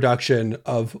solo production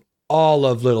of all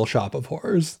of Little Shop of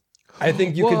Horrors. I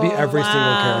think you could be every single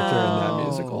character in that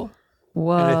musical.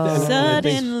 Whoa.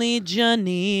 Suddenly,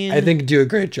 Janine. I think you'd do a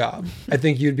great job. I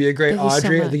think you'd be a great Thank you so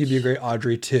Audrey. I much. think you'd be a great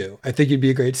Audrey too. I think you'd be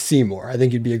a great Seymour. I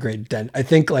think you'd be a great Dent. I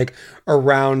think like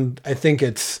around, I think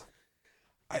it's,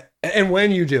 and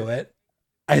when you do it,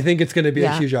 I think it's going to be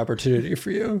a huge opportunity for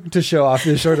you to show off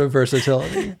the sort of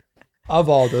versatility of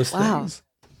all those Wow. things.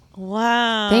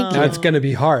 Wow. Thank you. Now it's going to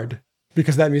be hard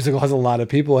because that musical has a lot of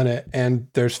people in it. And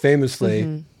there's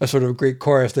famously a sort of Greek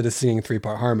chorus that is singing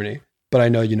 3-part harmony. But I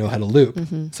know you know how to loop.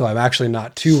 So I'm actually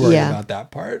not too worried about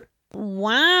that part.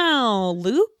 Wow.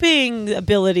 Looping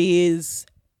abilities.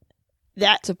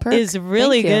 That It's a perk. is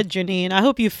really Thank good, Janine. I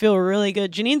hope you feel really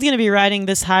good. Janine's going to be riding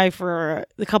this high for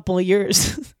a couple of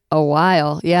years. A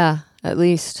while. Yeah, at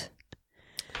least.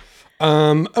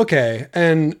 Okay.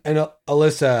 And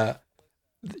Alyssa,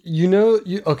 you know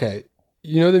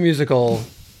the musical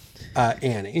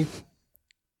Annie.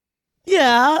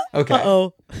 Yeah. Okay.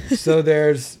 Uh-oh. So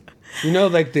there's,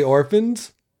 like the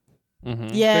orphans.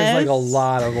 Yes. There's like a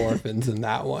lot of orphans in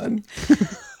that one.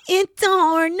 It's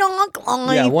our knock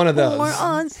line. Yeah, one of those. for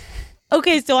us.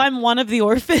 Okay, so I'm one of the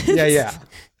orphans. Yeah.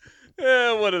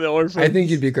 What are the orphans? I think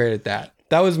you'd be great at that.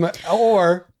 That was my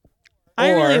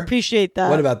I really or, appreciate that.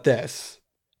 What about this?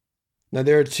 Now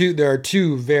there are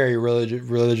two very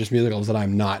religious musicals that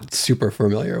I'm not super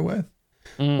familiar with.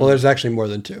 Well, there's actually more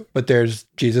than two, but there's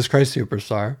Jesus Christ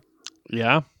Superstar.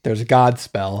 Yeah. There's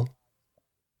Godspell,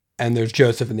 and there's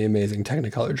Joseph and the Amazing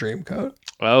Technicolor Dreamcoat.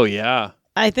 Oh yeah.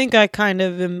 I think I kind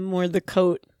of am more the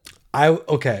coat.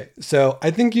 So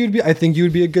I think you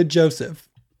would be a good Joseph.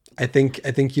 I think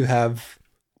you have.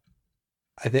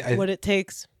 What it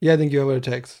takes. Yeah, I think you have what it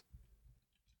takes.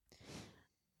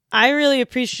 I really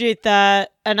appreciate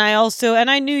that, and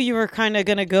I knew you were kind of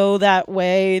gonna go that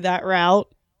route,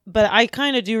 but I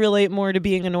kind of do relate more to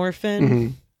being an orphan. Mm-hmm.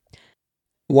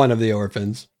 One of the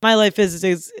orphans. My life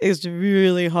is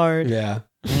really hard. Yeah.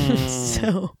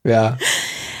 So Yeah.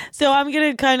 So I'm going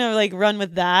to kind of like run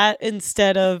with that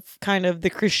instead of kind of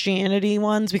the Christianity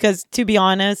ones, because to be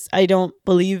honest, I don't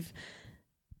believe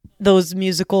those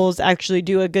musicals actually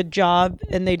do a good job,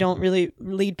 and they don't really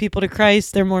lead people to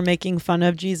Christ. They're more making fun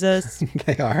of Jesus.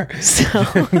 They are. So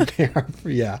They are.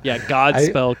 Yeah. Yeah.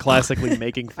 Godspell classically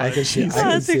making fun. I can see. Jesus. I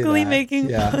can see classically that. making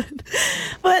Yeah. fun.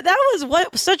 But that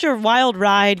was such a wild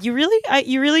ride. You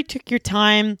really took your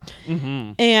time,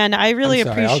 and I really I'm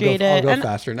sorry, appreciate I'll it. go And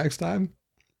faster next time.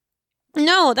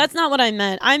 no, that's not what I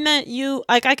meant. I meant you.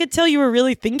 Like I could tell you were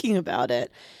really thinking about it.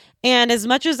 And as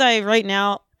much as right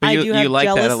now. But I do have you like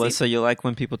jealousy. that, Alyssa. You like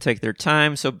when people take their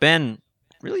time. So Ben,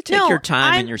 really take your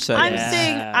time in your setting. I'm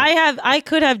saying I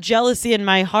could have jealousy in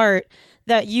my heart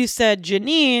that you said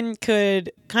Janine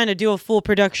could kind of do a full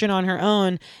production on her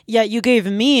own, yet you gave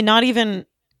me not even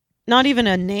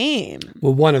a name.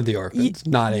 Well, one of the orphans,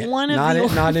 not Annie. one of not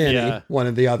the not Annie. Yeah. One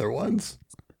of the other ones.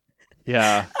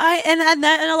 Yeah. And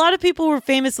a lot of people were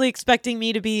famously expecting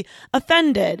me to be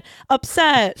offended,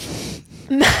 upset,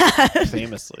 mad,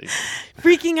 Famously.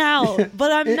 freaking out,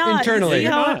 but I'm not. Internally, You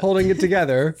see how- holding it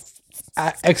together.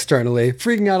 Externally,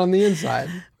 freaking out on the inside.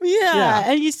 yeah,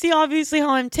 and you see obviously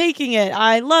how I'm taking it.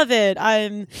 I love it.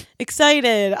 I'm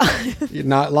excited. You're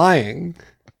not lying.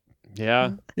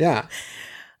 Yeah. Yeah.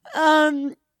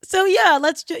 So yeah,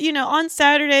 let's on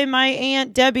Saturday my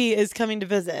Aunt Debbie is coming to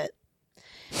visit.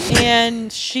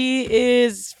 And she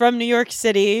is from New York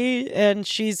City, and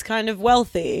she's kind of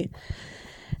wealthy.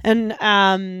 And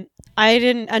I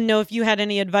didn't know if you had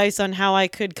any advice on how I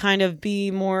could kind of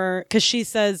be more, because she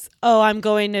says, "Oh, I'm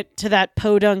going to that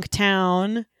podunk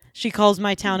town." She calls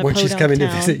my town a When podunk she's coming town.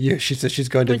 to visit you, she says she's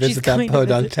going to When she's visit that going to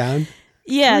podunk visit- town.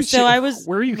 Yeah, Where is so she- I was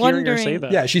Where are you wondering, hearing her say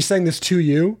that? Yeah, she's saying this to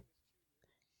you.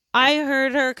 I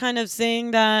heard her kind of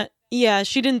saying that. Yeah,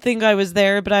 she didn't think I was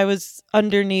there, but I was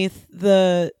underneath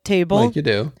the table Like you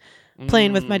do.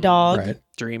 playing with my dog. Right.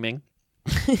 Dreaming.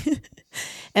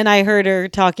 And I heard her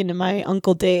talking to my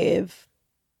Uncle Dave.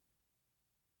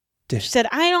 Dave. She said,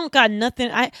 "I don't got nothing."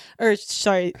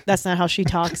 Sorry, that's not how she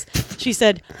talks. She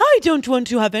said, "I don't want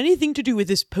to have anything to do with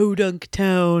this podunk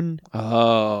town."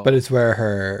 Oh. But it's where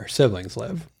her siblings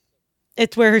live.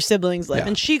 It's where her siblings live. Yeah.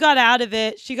 And she got out of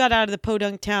it. She got out of the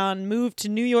podunk town, moved to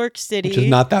New York City. Which is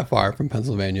not that far from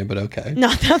Pennsylvania, but okay.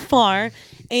 Not that far.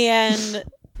 And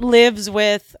lives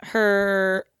with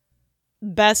her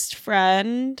best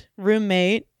friend,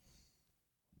 roommate,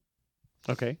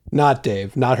 Okay. Not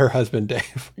Dave, not her husband,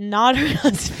 Dave. not her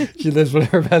husband. She lives with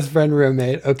her best friend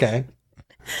roommate. Okay.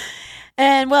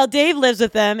 And well, Dave lives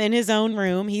with them in his own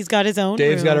room. He's got his own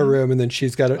Dave's room. got a room, and then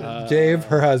she's got a. Dave,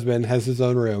 her husband, has his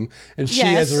own room, and she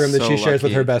Yes. has a room that So she shares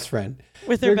with lucky. her best friend.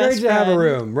 with her You're best great to have a friend.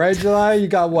 room, right, July? You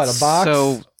got what, a box?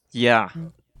 So yeah.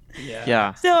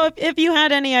 Yeah. So if you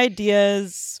had any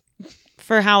ideas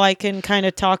for how I can kind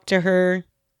of talk to her.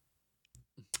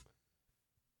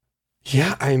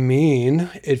 Yeah, I mean,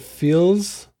 it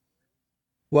feels.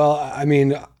 Well, I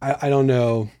mean, I don't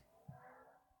know.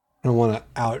 I don't want to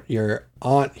out your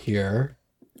aunt here.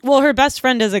 Well, her best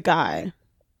friend is a guy.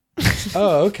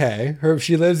 Oh, okay.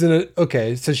 She lives in a.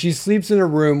 Okay, so she sleeps in a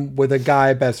room with a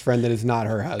guy best friend that is not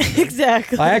her husband.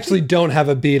 Exactly. I actually don't have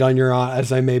a beat on your aunt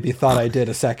as I maybe thought I did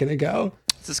a second ago.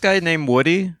 Is this guy named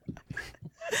Woody?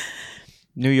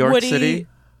 New York Woody- City?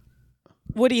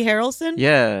 Woody Harrelson?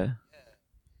 Yeah.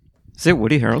 Is it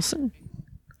Woody Harrelson?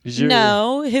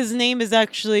 No, his name is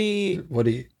actually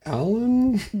Woody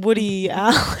Allen? Woody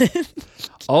Allen.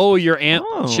 Oh, your aunt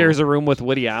Oh. shares a room with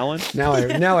Woody Allen. Now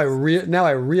I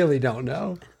really don't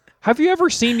know. Have you ever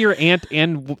seen your aunt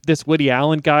and this Woody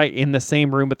Allen guy in the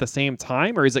same room at the same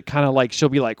time, or is it kind of like she'll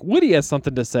be like, Woody has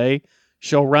something to say,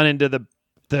 she'll run into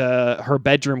her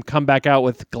bedroom, come back out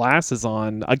with glasses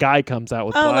on. A guy comes out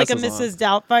with Oh, like a glasses Mrs.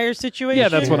 Doubtfire situation? Yeah,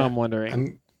 that's what I'm wondering.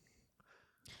 I'm,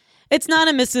 It's not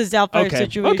a Mrs. Doubtfire Okay.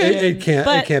 situation. Okay. it can't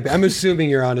But be. I'm assuming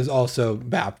your aunt is also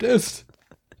Baptist.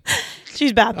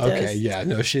 she's Baptist. Okay, yeah,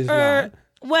 no, she's Or, not.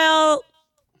 well,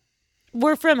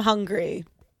 we're from Hungary.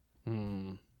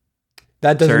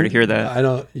 That doesn't. Sorry to hear that. I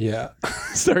don't. Yeah,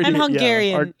 Sorry, I'm yeah,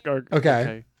 Hungarian.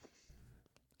 Okay.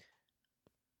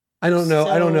 I don't know.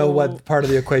 I don't know So- what part of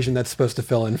the equation that's supposed to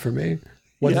fill in for me.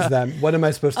 What is that? What am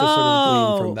I supposed to sort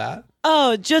of glean from that?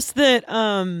 Oh, just that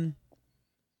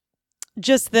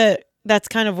that's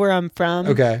kind of where I'm from.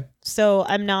 Okay. So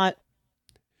I'm not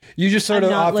You just sort I'm of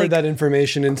not, offered like- that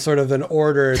information in sort of an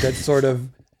order that sort of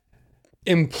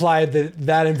implied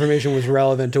that information was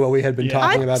relevant to what we had been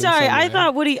talking I'm about. in sorry. some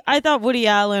way. I thought Woody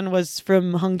Allen was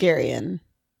from Hungarian.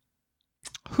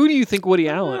 Who do you think Woody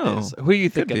Allen Oh, is? Who are you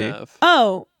could thinking be. of?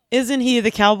 Oh, isn't he the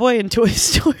cowboy in Toy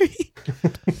Story?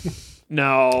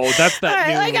 No, that's All that.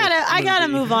 right, new I gotta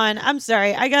movie. move on. I'm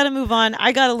sorry. I gotta move on.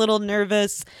 I got a little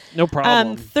nervous. No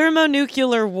problem.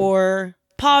 Thermonuclear war,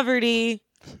 poverty.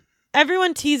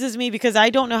 Everyone teases me because I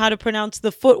don't know how to pronounce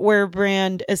the footwear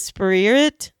brand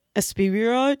Esprit.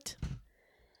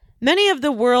 Many of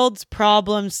the world's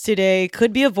problems today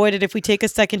could be avoided if we take a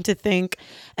second to think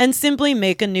and simply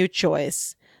make a new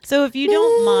choice. So if you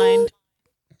don't mind,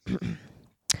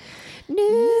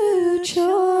 New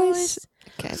choice.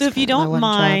 Okay, so if you don't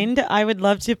mind, I would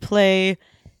love to play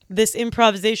this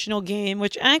improvisational game,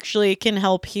 which actually can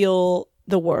help heal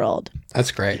the world.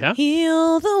 That's great. Yeah.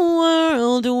 Heal the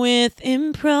world with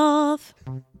improv.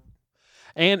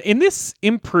 And in this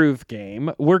improve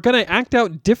game, we're gonna act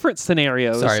out different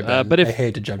scenarios. Sorry, Ben. but I if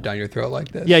hate to jump down your throat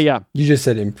like this. yeah, You just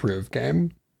said improve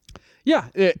game.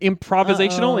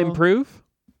 improvisational Uh-oh. improve.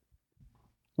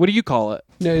 What do you call it?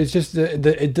 No, it's just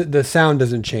the sound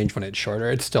doesn't change when it's shorter.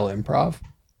 It's still improv.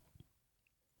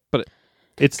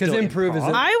 It's Because still improve is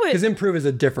improv. improve is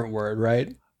a different word,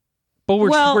 right? but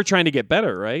Well- we're trying to get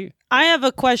better, right? I have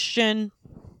a question.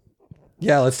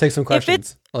 Yeah, let's take some questions.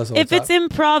 it's- Alyssa, If what's it's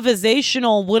up?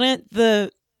 improvisational, wouldn't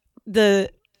the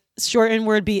shortened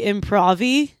word be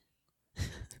improv-y?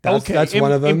 That's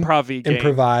one of them. Improv game.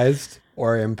 Improvised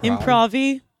or improv.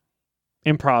 Improv-y?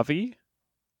 Improv.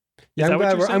 Yeah, that I'm what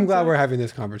glad, you're saying, we're Zach? having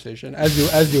this conversation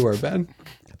as you were, Ben.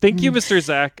 Thank you, Mr.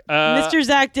 Zach. Mr.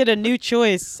 Zach did a new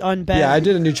choice on Ben. Yeah, I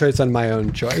did a new choice on my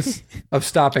own choice of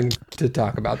stopping to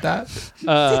talk about that.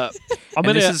 I'm And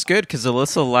gonna. this is good because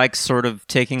Alyssa likes sort of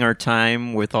taking our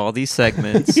time with all these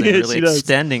segments and Yeah, really she does.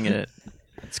 extending it.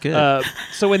 It's good.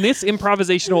 So in this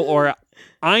improvisational or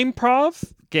improv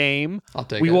game, I'll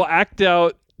take we it. will act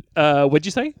out. What'd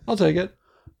you say? I'll take it.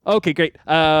 Okay, great.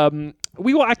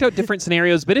 We will act out different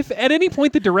scenarios, but if at any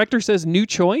point the director says new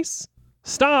choice,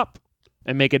 stop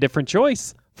and make a different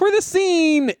choice. For the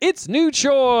scene, it's new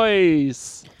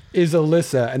choice. Is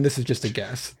Alyssa, and this is just a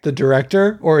guess, the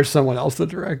director, or is someone else the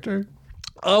director?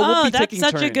 We'll Oh, be that's taking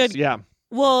such a turns. good- Yeah.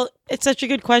 Well, it's such a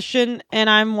good question, and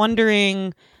I'm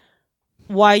wondering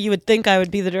why you would think I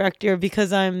would be the director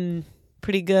because I'm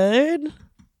pretty good.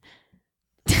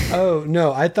 Oh,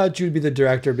 no, I thought you'd be the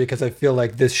director because I feel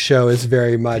like this show is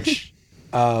very much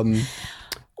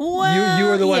Well, you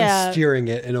are the one yeah. steering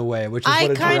it in a way, which is I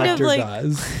what a kind of, director like-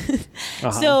 does.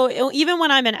 So even when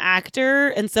I'm an actor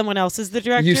and someone else is the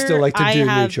director, You still like to I do new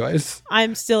have, choice.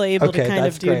 I'm still able Okay, to kind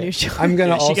that's of do great. new choice. I'm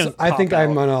gonna Yeah, she can also. I think pop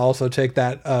I'm out. gonna also take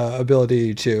that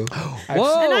ability too. Whoa. and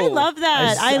I love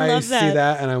that. I love see that.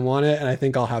 that, and I want it, and I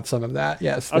think I'll have some of that.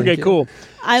 Yes. thank Okay, you. cool.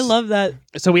 I love that.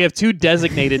 So we have two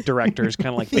designated directors, kind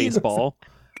of like baseball.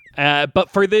 But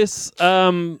for this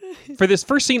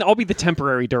first scene, I'll be the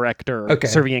temporary director, Okay.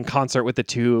 serving in concert with the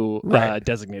two Right.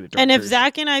 designated directors. And if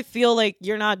Zach and I feel like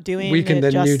you're not doing We can it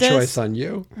then new justice, choice on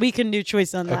you. we can do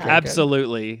choice on that. Okay.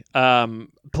 Absolutely.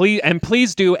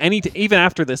 Please do even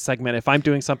after this segment. If I'm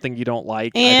doing something you don't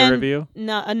like, And either of you.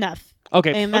 not enough.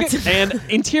 Okay. and okay. that's- And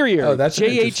interior. Oh, that's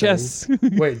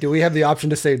JHS. Wait, do we have the option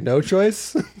to say no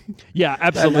choice? Yeah,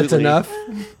 absolutely. That's enough.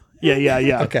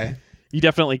 Yeah. Okay. You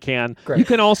definitely can. Great. You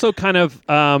can also kind of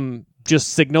just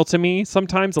signal to me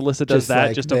sometimes. Alyssa does Just that,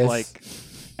 like just of this. like,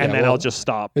 and Yeah, then well- I'll just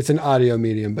stop. It's an audio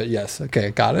medium, but yes.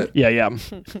 Okay, got it. Yeah.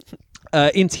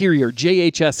 Interior,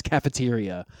 JHS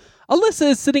cafeteria.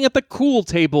 Alyssa is sitting at the cool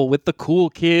table with the cool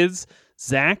kids,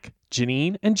 Zach,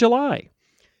 Janine, and July.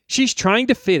 She's trying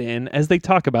to fit in as they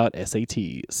talk about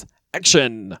SATs.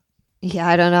 Action. Yeah,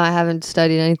 I don't know. I haven't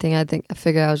studied anything. I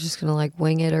figured I was just gonna like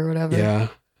wing it or whatever. Yeah.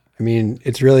 I mean,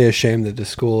 it's really a shame that the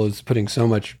school is putting so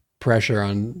much pressure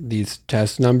on these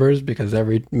test numbers because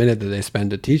every minute that they spend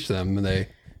to teach them, they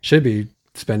should be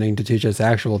spending to teach us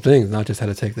actual things, not just how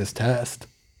to take this test.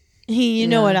 You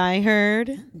know Yeah. what I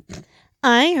heard?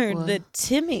 I heard What? that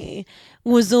Timmy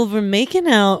was over making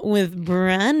out with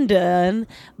Brenda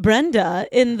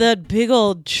in that big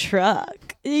old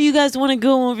truck. You guys want to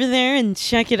go over there and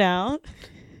check it out?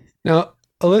 Now,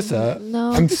 Alyssa,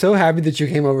 No. I'm so happy that you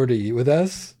came over to eat with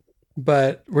us,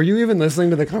 but were you even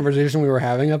listening to the conversation we were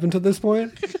having up until this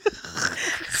point?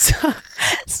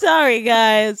 Sorry,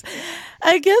 guys.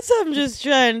 I guess I'm just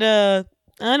trying to,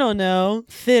 I don't know,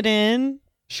 fit in.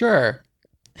 Sure.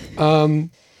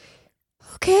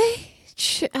 Okay.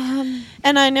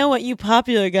 And I know what you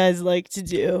popular guys like to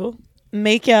do.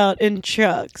 Make out in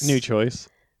trucks. New choice.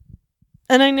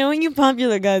 And I know what you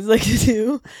popular guys like to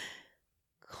do.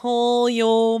 Call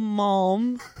your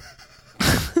mom.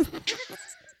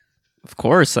 Of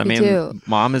course. I Me mean, too.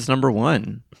 mom is number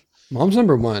one. Mom's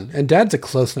number one, and dad's a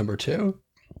close number two.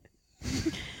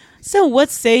 So what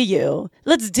say you?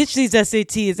 Let's ditch these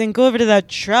SATs and go over to that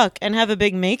truck and have a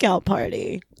big makeout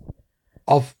party.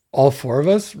 All four of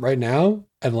us right now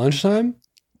at lunchtime?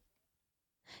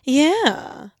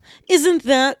 Yeah. Isn't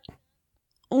that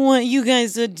what you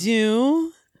guys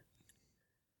do?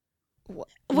 Why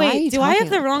are you Wait, do I talking have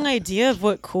the like wrong that? idea of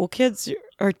what cool kids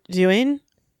are doing?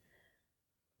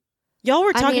 Y'all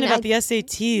were I talking mean, about the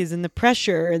SATs and the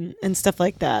pressure and stuff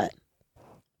like that.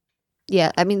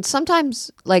 Yeah, I mean,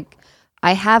 sometimes like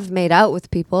I have made out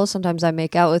with people. Sometimes I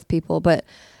make out with people, but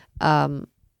I'm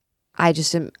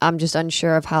just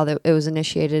unsure of how it was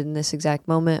initiated in this exact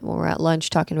moment when we're at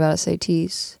lunch talking about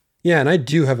SATs. Yeah, and I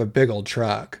do have a big old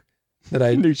truck that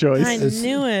I New choice. I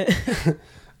knew it.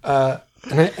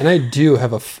 and I do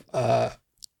have a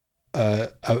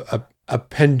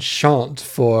penchant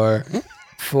for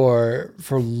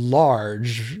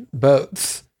large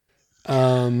boats.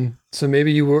 So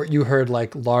maybe you heard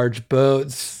like large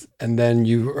boats, and then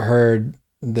you heard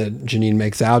that Janine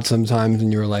makes out sometimes,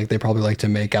 and you were like, they probably like to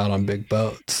make out on big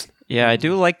boats. Yeah, I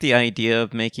do like the idea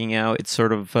of making out. It's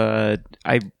sort of,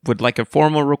 I would like a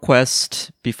formal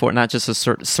request before, not just a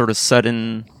sort of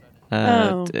sudden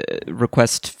Oh.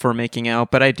 request for making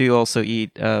out, but I do also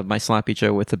eat my sloppy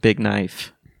joe with a big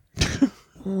knife.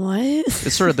 What?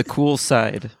 It's sort of the cool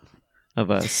side of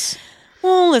us.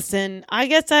 Well, listen, I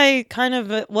guess I kind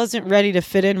of wasn't ready to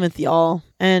fit in with y'all,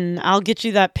 and I'll get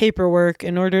you that paperwork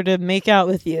in order to make out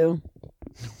with you.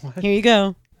 Here you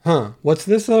go. Huh. What's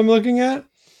this that I'm looking at?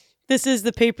 This is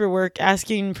the paperwork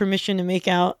asking permission to make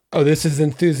out. Oh, this is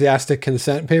enthusiastic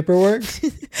consent paperwork?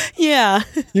 Yeah.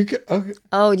 You can, okay.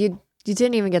 Oh, you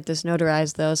didn't even get this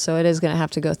notarized though, so it is going to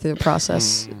have to go through the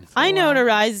process. I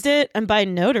notarized it, and by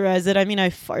notarize it, I mean I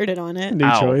farted on it. New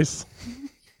choice.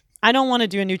 I don't want to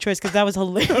do a new choice because that was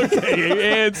hilarious.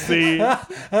 Okay, and see.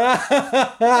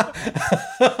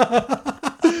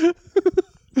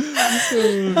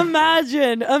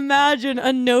 Imagine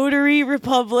a notary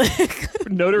republic.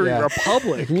 Notary Yeah.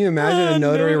 Republic. Can you imagine a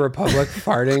notary republic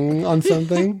farting on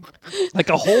something? Like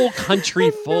a whole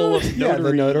country full of Yeah, the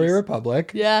notary notaries.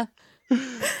 republic. Yeah.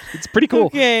 It's pretty cool.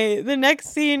 Okay, the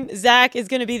next scene, Zach is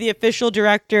going to be the official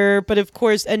director, but of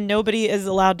course, and nobody is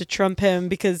allowed to trump him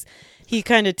because he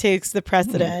kind of takes the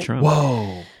precedent. Trump.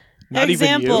 Whoa. Not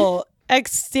Example,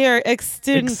 extension.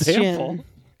 Example.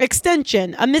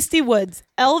 Extension, A Misty Woods,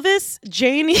 Elvis,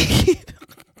 Janie,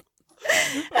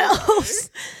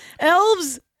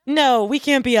 elves. No, we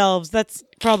can't be elves. That's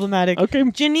problematic. Okay.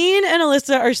 Janine and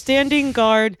Alyssa are standing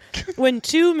guard when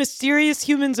two mysterious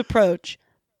humans approach.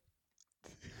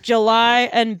 July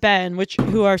and Ben,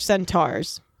 who are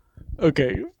centaurs.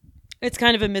 Okay. It's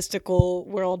kind of a mystical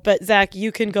world, but Zach,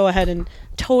 you can go ahead and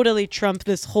totally trump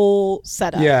this whole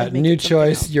setup. Yeah, and make new it something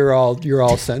choice. else. You're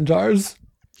all centaurs.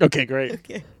 Okay, great.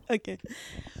 Okay.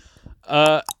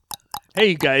 Hey,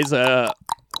 you guys. I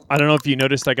don't know if you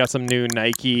noticed I got some new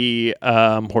Nike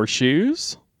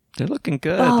horseshoes. They're looking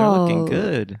good. They're looking Oh.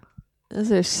 good.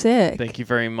 Those are sick. Thank you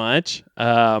very much.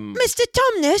 Mr.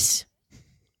 Tumnus,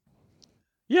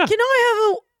 Yeah. can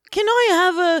I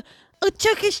have a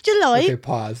Turkish delight? Okay,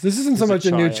 pause. This isn't so He's a much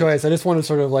a new child. choice. I just want to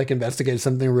sort of like investigate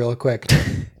something real quick.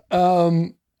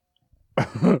 I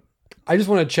just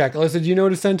want to check. Alyssa, do you know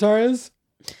what a centaur is?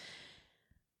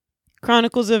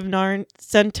 Chronicles of Narn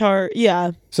Centaur.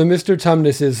 Yeah. So Mr.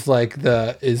 Tumnus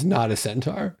is not a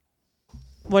centaur.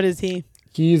 What is he?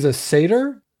 He's a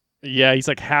satyr. Yeah, he's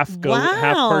like half goat,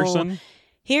 half Wow. person.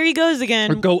 Here he goes Or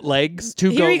again. goat legs. Two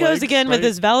Here goat he goes legs, again with right?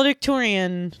 his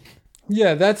valedictorian.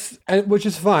 Yeah, which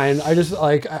is fine. I just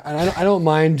like I don't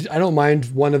mind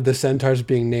one of the centaurs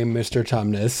being named Mr.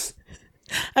 Tumnus.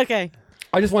 Okay.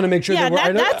 I just want to make sure Yeah,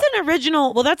 that that's an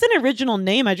original. Well, that's an original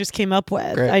name I just came up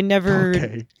with. Great. I never.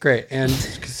 Okay. great. And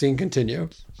scene continue.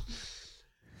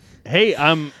 Hey,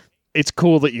 it's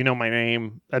cool that you know my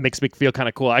name. That makes me feel kind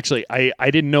of cool. Actually, I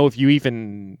didn't know if you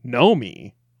even know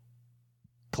me,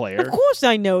 Claire. Of course,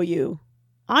 I know you.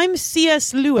 I'm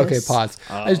C.S. Lewis. Okay, pause.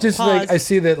 Oh. It's just Pause. like I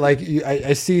see that like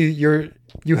I see you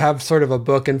have sort of a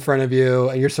book in front of you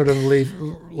and you're sort of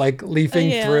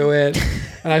leafing I am. through it.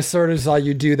 And I sort of saw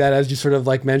you do that as you sort of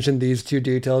like mentioned these two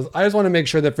details. I just want to make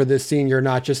sure that for this scene you're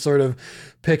not just sort of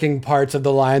picking parts of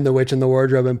The Lion, the Witch, and the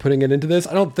Wardrobe and putting it into this.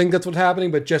 I don't think that's what's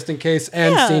happening, but just in case,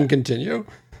 and Yeah. scene continue.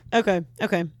 Okay.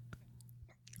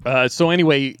 So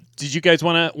anyway, did you guys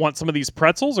want some of these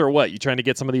pretzels or what? You trying to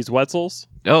get some of these Wetzels?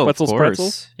 Oh, Pretzels, of course.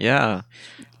 pretzels? Yeah.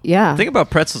 Yeah. The thing about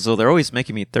pretzels, though, they're always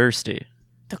making me thirsty.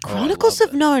 The Chronicles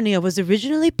of Narnia was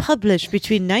originally published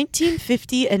between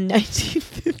 1950 and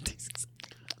 1956.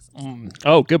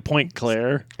 Oh, good point,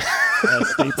 Claire.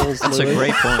 Staples. That's a Lewis.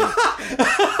 great point.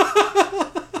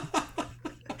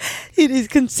 It is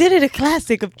considered a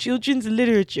classic of children's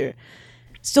literature.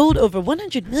 Sold over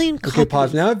 100 million copies. Okay,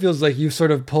 pause. Now it feels like you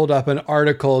sort of pulled up an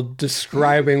article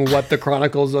describing what the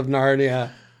Chronicles of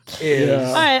Narnia is. Yeah.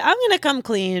 All right, I'm going to come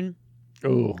clean.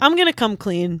 Oh,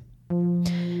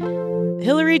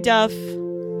 Hillary Duff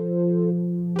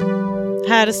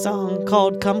had a song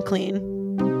called Come Clean.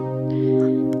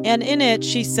 And in it,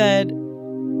 she said,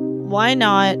 why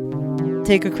not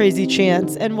take a crazy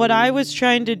chance? And what I was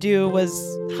trying to do was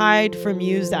hide from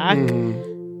you, Zach,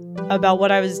 about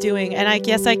what I was doing. And I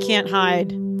guess I can't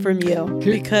hide from you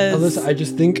because...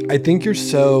 Alyssa, I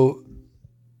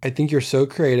think you're so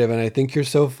creative and I think you're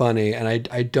so funny and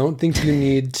I don't think you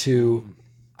need to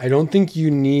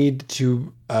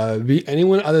be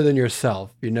anyone other than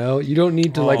yourself, you know? You don't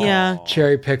need to Yeah.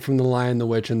 cherry pick from The Lion, the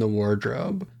Witch, and the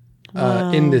Wardrobe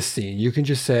in this scene. You can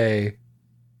just say,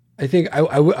 I think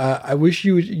I wish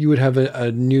you would have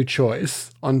a new choice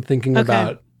on thinking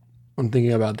about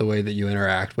the way that you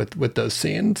interact with those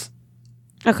scenes.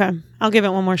 Okay, I'll give it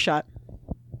one more shot.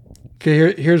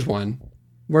 Okay, here's one.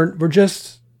 We're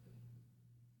just,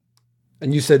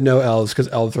 and you said no elves because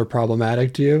elves are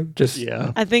problematic to you. Just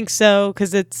yeah. I think so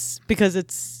because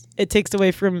it takes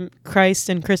away from Christ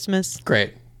and Christmas.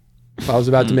 great. I was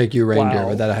about to make you a reindeer, Wow.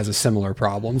 but that has a similar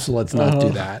problem, so let's not do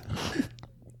that.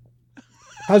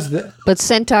 How's the? But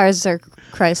centaurs are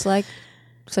Christ-like.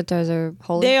 Centaurs are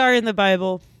holy. They are in the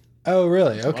Bible. Oh,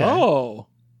 really? Okay. Oh.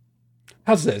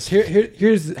 How's this?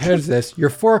 Here's this. You're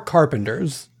 4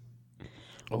 carpenters.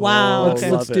 Wow. Let's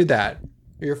Okay. let's do that.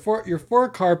 You're four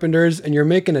carpenters, and you're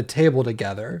making a table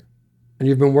together, and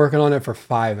you've been working on it for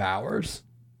 5 hours.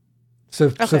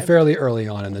 So Okay. fairly early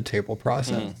on in the table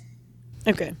process,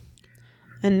 Okay.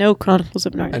 And no Chronicles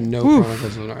of Narnia. and no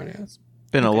Chronicles of Narnia.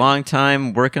 Been a long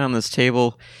time working on this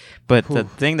table, but the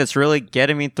thing that's really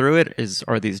getting me through it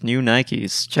are these new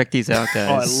Nikes. Check these out, Oh,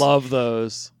 I guys. love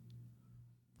those.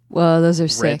 Well, those are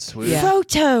sick. swoop. Yeah.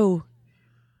 Frodo!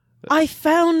 I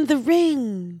found the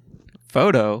ring.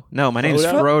 Photo? No, my name's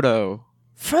Frodo.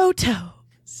 Frodo.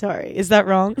 Sorry, is that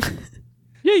wrong?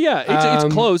 Yeah.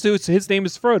 It's close. His name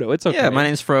is Frodo. It's okay. Yeah, my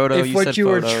name's Frodo. If what said you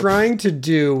were photo. trying to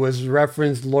do was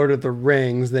reference Lord of the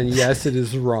Rings, then yes, it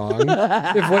is wrong.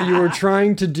 If what you were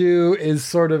trying to do is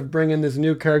sort of bring in this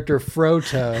new character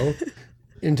Frodo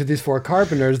into these 4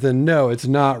 carpenters, then no, it's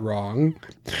not wrong.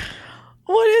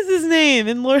 What is his name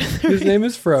in Lord of the His Rings? name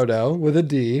is Frodo with a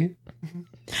D.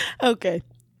 Okay.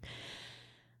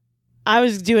 I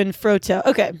was doing Frodo.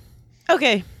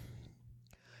 Okay.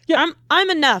 Yeah. I'm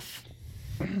enough.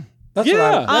 That's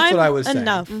Yeah. what I was saying.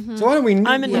 enough. So why don't we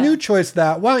I'm enough. new choice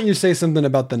that? Why don't you say something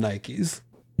about the Nikes?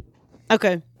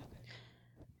 Okay.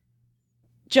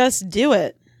 Just do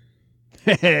it.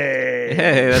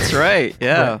 Hey, that's right.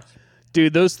 Yeah.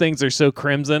 Dude, those things are so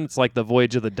crimson. It's like the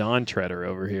Voyage of the Dawn Treader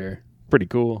over here. Pretty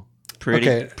cool. Pretty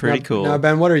now, cool. Now,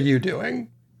 Ben, what are you doing?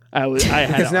 I had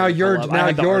Because now you're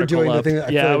doing the thing that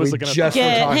I feel like we looking just up. were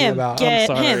Get talking him. about. Get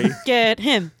I'm him. sorry. Get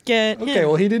him. Get him. Okay,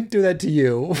 well, he didn't do that to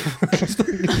you.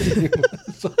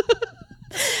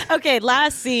 Okay,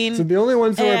 last scene. So the only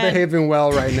ones who are And- behaving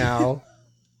well right now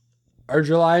are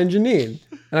July and Janine.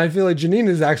 And I feel like Janine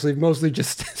is actually mostly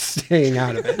just staying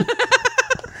out of it.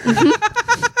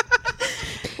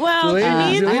 Well, Janine,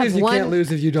 I mean, I Janine have is you one- can't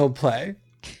lose if you don't play.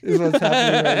 Is what's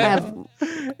happening right I now. have,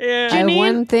 Yeah. I have Janine,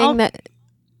 one thing I'll- that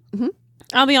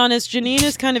I'll be honest. Janine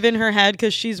is kind of in her head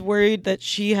because she's worried that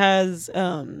she has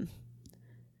the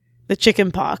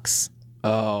chicken pox.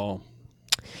 Oh.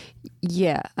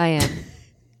 yeah, I am.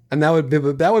 And that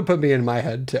would put me in my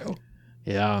head too.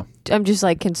 Yeah. I'm just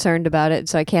like concerned about it,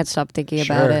 so I can't stop thinking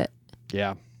about Sure. it.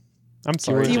 Yeah. I'm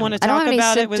sorry. Do you want to I don't talk have any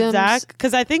about it with symptoms. Zach?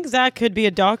 Because I think Zach could be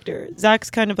a doctor. Zach's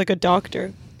kind of like a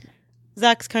doctor.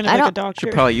 Zach's kind of I like a don't- doctor.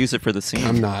 Should probably use it for the scene.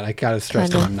 I'm not. I gotta stress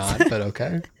that Kinda. I'm not, but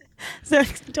okay.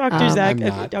 Zach's Dr. Zach. I'm Okay,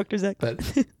 not. Dr. Zach. But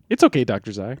It's okay,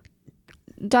 Dr. Zach.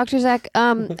 Dr. Zach,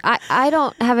 I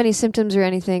don't have any symptoms or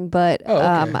anything, but Oh,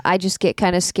 okay. I just get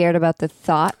kind of scared about the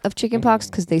thought of chickenpox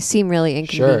because they seem really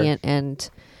inconvenient and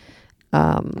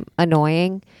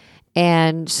annoying.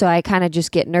 And so I kind of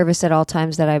just get nervous at all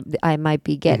times that I might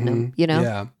be getting them, you know,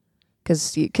 yeah.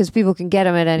 because people can get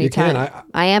them at any You can. time.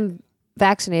 I am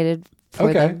vaccinated for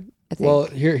Okay. them, I think. Well,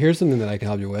 here's something that I can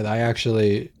help you with. I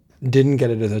actually didn't get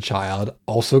it as a child,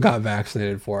 also got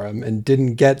vaccinated for him, and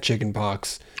didn't get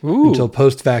chickenpox Ooh. until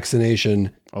post-vaccination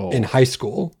Oh. in high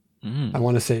school. Mm. I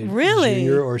want to say Really?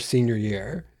 junior or senior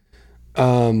year.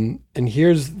 And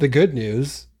here's the good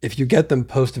news. If you get them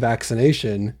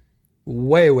post-vaccination,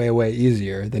 way, way, way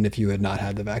easier than if you had not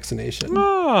had the vaccination.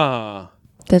 Ah.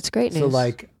 That's great news. So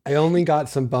like I only got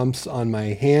some bumps on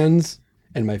my hands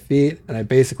and my feet, and I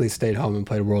basically stayed home and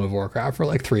played World of Warcraft for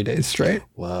like 3 days straight.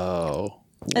 Whoa.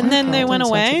 And then they Wow. went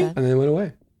Doesn't sound too away? bad. And then went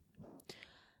away.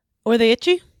 Were they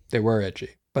itchy? They were itchy,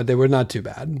 but they were not too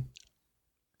bad.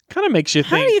 Kind of makes you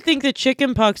How think. do you think the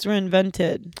chicken pox were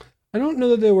invented? I don't know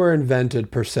that they were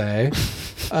invented per se,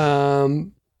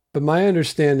 but my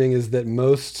understanding is that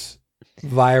most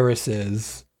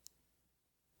viruses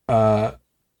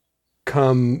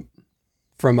come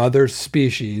from other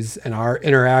species and are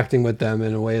interacting with them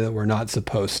in a way that we're not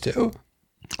supposed to.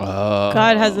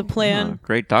 God has a plan.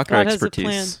 Great doctor God has a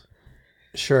expertise.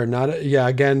 Sure,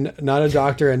 again, not a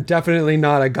doctor and definitely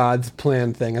not a God's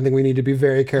plan thing. I think we need to be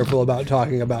very careful about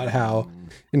talking about how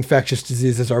infectious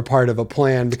diseases are part of a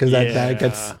plan because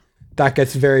that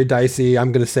gets very dicey.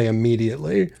 I'm going to say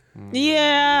immediately.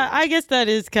 Yeah, I guess that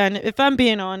is kind of, if I'm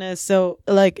being honest. So,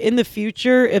 like, in the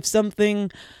future, if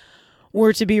something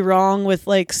were to be wrong with,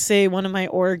 like, say, one of my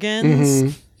organs,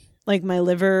 Mhm. like my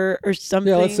liver or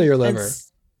something. Yeah, let's say your and liver.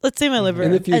 Let's say my liver.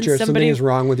 In the future, and if something somebody, is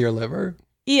wrong with your liver,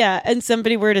 yeah, and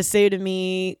somebody were to say to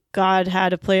me, God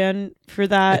had a plan for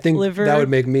that I think liver. that would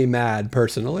make me mad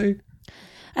personally.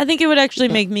 I think it would actually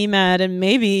make me mad and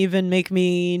maybe even make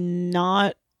me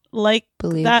not like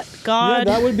Believe. that God. Yeah,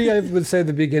 that would be, I would say,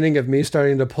 the beginning of me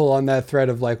starting to pull on that thread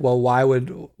of like, well,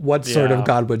 what sort Yeah. of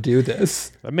God would do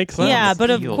this? That makes sense. Yeah, but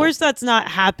of Deal. course that's not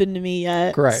happened to me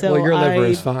yet. Correct. So well, your liver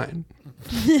is fine.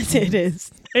 It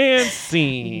is. And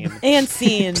scene. And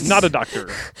scene. Not a doctor.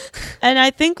 And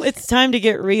I think it's time to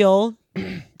get real.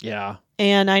 Yeah.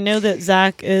 And I know that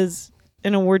Zach is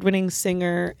an award-winning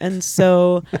singer, and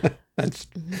so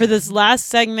for this last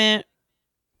segment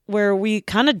where we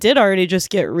kind of did already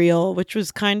just get real, which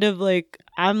was kind of like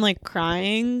I'm like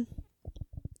crying,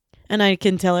 and I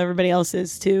can tell everybody else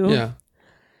is too. Yeah.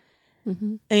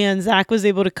 Mhm. And Zach was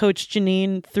able to coach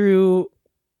Janine through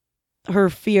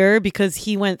her fear because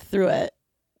he went through it.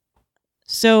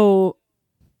 So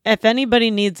if anybody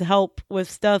needs help with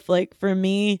stuff, like for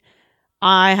me,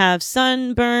 I have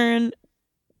sunburn,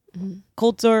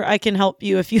 cold sore. I can help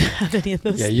you if you have any of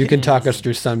those. Yeah, you can talk us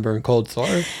through sunburn, cold sore.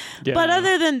 Yeah. But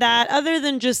other than that, other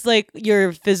than just like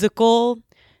your physical,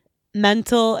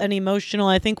 mental, and emotional,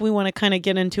 I think we want to kind of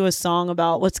get into a song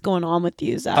about what's going on with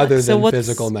you, Zach. Other So than what's-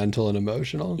 physical, mental, and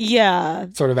emotional. Yeah.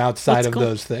 Sort of outside What's of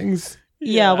those things.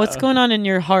 Yeah. What's going on in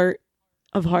your heart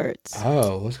of hearts?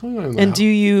 Oh, what's going on in my And house? do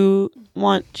you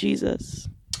want Jesus?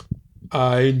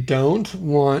 I don't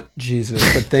want Jesus,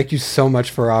 but thank you so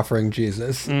much for offering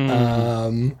Jesus.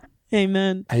 Amen.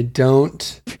 I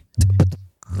don't.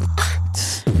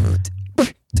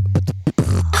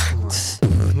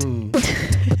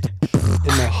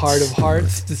 In my heart of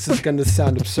hearts, this is going to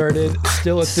sound absurded.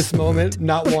 Still at this moment,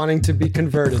 not wanting to be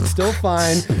converted. Still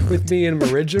fine with me in an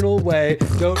original way.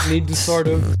 Don't need to sort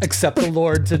of accept the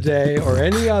Lord today or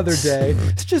any other day.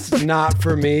 It's just not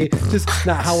for me. Just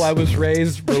not how I was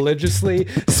raised religiously.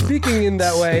 Speaking in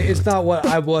that way, it's not what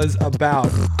I was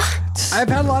about. I've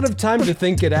had a lot of time to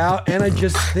think it out, and I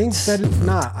just think that it's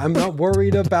not. I'm not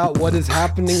worried about what is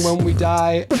happening when we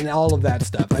die and all of that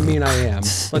stuff. I mean, I am.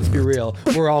 Let's be real.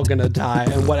 We're all gonna die,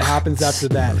 and what happens after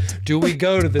that? Do we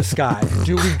go to the sky?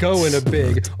 Do we go in a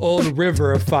big old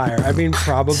river of fire? I mean,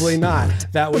 probably not.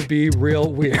 That would be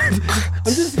real weird.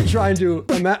 I'm just trying to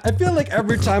I feel like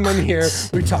every time I'm here,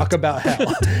 we talk about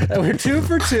hell. And we're 2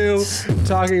 for 2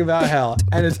 talking about hell,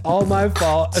 and it's all my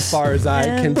fault as far as I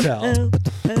can tell. Hell.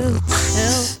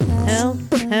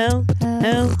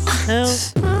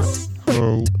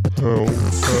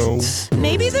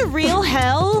 Maybe the real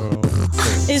hell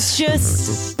is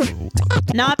just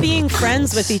not being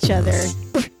friends with each other.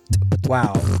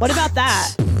 Wow. What about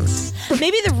that?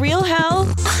 Maybe the real hell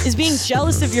is being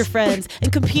jealous of your friends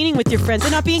and competing with your friends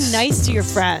and not being nice to your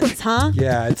friends, huh?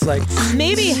 Yeah, it's like,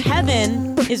 Maybe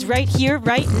heaven is right here,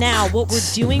 right now. What we're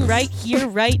doing right here,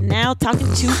 right now,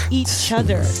 talking to each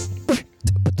other.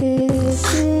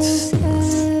 This is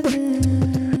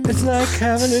heaven. it's like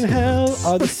heaven and hell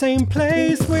are the same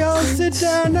place. We all sit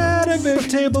down at a big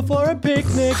table for a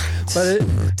picnic,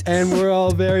 and we're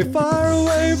all very far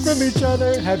away from each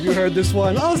other. Have you heard this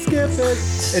one? I'll skip it.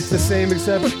 It's the same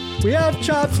except we have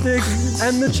chopsticks,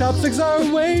 and the chopsticks are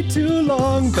way too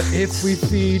long. But if we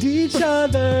feed each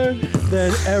other,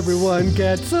 then everyone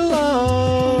gets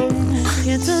along.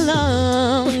 Gets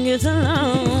along, gets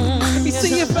along. Let me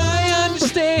see if I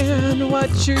understand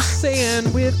what you're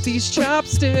saying with these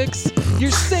chopsticks. You're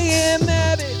saying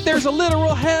that there's a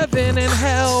literal heaven and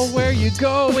hell where you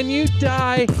go when you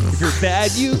die. If you're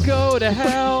bad, you go to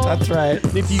hell. That's right.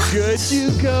 And if you're good,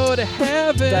 you go to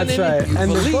heaven. That's and right. If you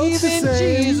And they're both believe the in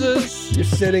same. Jesus. You're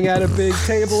sitting at a big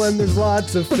table and there's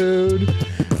lots of food,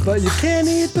 but you can't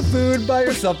eat the food by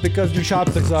yourself because your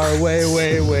chopsticks are way,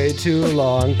 way, way too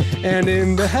long. And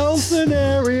in the hell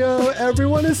scenario,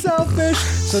 everyone is selfish,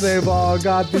 so they've all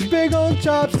got these big old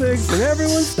chopsticks, and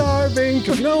everyone's starving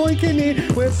because no one can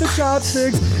eat with the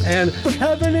chopsticks. And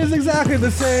heaven is exactly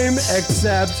the same,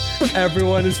 except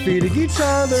everyone is feeding each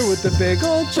other with the big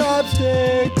old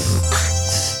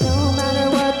chopsticks. No matter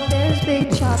what, there's big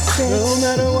chopsticks. No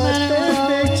matter what,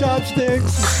 there's big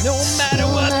chopsticks. No matter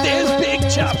what, there's big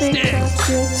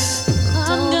chopsticks.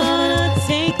 I'm gonna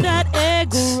take that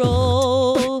egg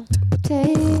roll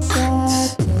Take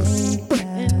that.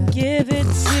 and give it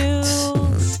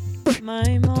to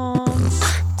my mom.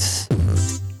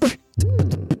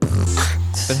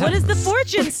 What does the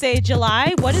fortune say,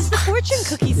 July? What does the fortune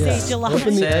cookie say, July?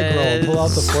 Open the egg roll, pull out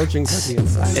the Says- fortune cookie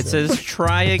inside. It says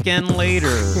try again later.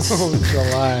 Oh,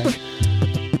 July.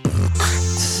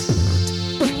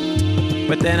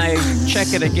 But then I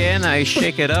check it again, I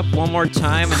shake it up one more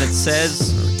time, and it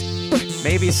says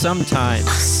maybe sometimes.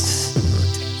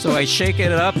 So I shake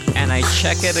it up and I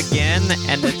check it again,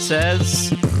 and it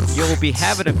says you'll be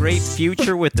having a great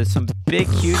future with some big,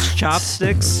 huge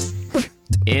chopsticks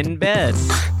in bed.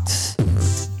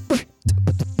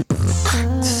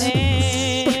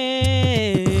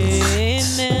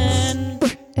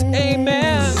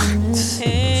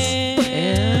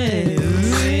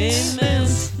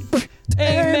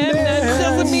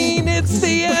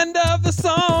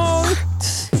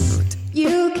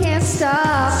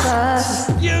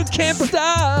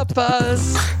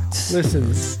 Listen,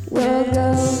 We'll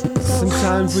go.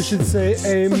 sometimes we should say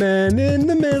amen in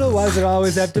the middle. Why does it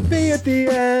always have to be at the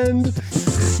end?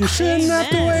 You shouldn't have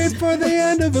to wait for the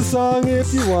end of a song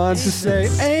if you want to say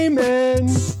amen.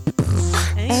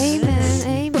 Amen,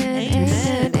 amen,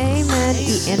 amen, amen.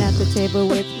 Eating at the table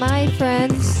with my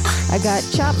friends. I got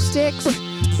chopsticks.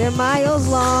 They're miles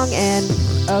long and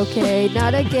okay,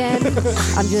 not again.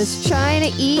 I'm just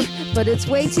trying to eat, but it's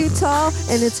way too tall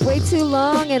and it's way too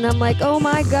long. And I'm like, oh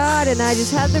my God. And I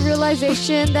just had the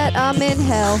realization that I'm in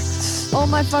hell. Oh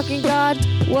my fucking God,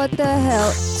 what the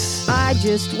hell? I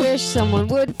just wish someone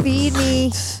would feed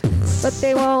me, but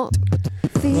they won't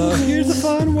feed Well, me. here's a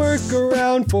fun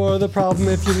workaround for the problem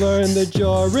if you learn that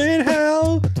you're in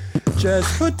hell.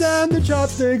 Just put down the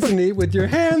chopsticks and eat with your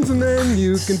hands and then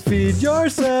you can feed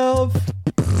yourself.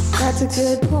 That's a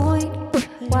good point.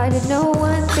 Why did no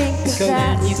one think of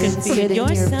that? Then you can We've been feed sitting here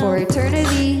for yourself.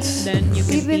 eternity. Then you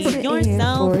can We've been feed sitting here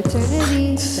yourself. for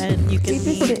eternity. Then you can We've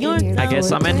been feed sitting here yourself. I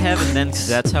guess I'm in heaven then, because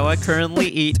that's how I currently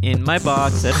eat in my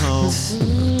box at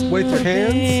home. With your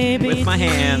hands? Baby, With my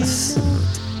hands.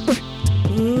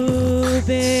 Ooh,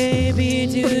 baby,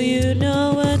 do you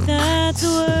know what that's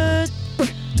worth?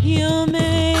 You'll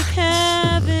make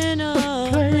heaven a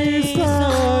place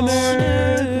on earth.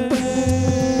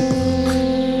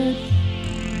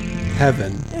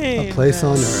 Heaven, a place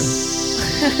on earth.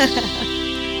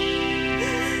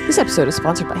 This episode is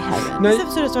sponsored by Heaven. This Now,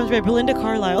 episode is sponsored by Belinda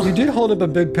Carlisle. you did hold up a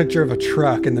big picture of a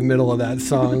truck in the middle of that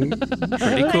song.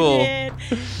 Pretty cool.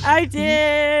 I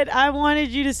did. I wanted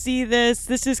you to see this.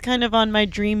 This is kind of on my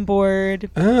dream board.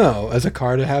 Oh, as a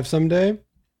car to have someday?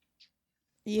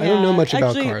 Yeah, I don't know much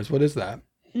about actually, cars. What is that?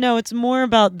 No, it's more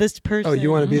about this person. Oh,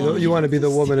 you want to be the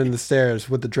woman in the stairs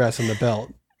with the dress and the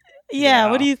belt. Yeah,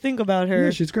 Yeah. what do you think about her? Yeah,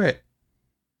 she's great.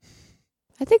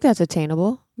 I think that's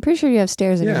attainable. I'm pretty sure you have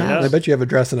stairs in your Yeah, house. I bet you have a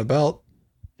dress and a belt.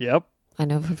 Yep. I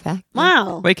know for a fact.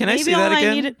 Wow. Wait, can I Maybe see that all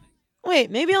again?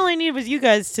 Maybe all I needed was you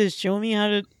guys to show me how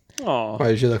to. Aw. Why,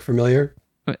 does she look familiar?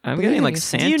 I'm getting like Do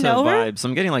Santa you know her? vibes.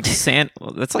 I'm getting like Santa.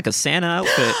 That's like a Santa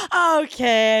outfit.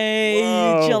 Okay,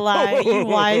 Whoa. July, you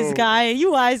wise guy.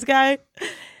 You wise guy.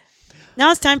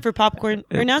 Now it's time for popcorn.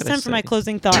 Or now it's What time I for my say?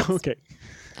 closing thoughts. Okay.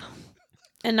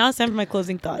 And now it's time for my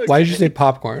closing thoughts. Why did you say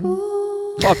popcorn?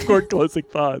 Popcorn closing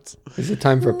thoughts. Is it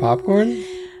time for popcorn?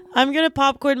 I'm gonna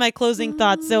popcorn my closing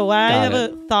thoughts. So when I Got have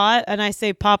it. a thought and I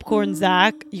say popcorn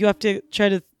Zach, you have to try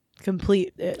to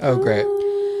complete it. Oh, great.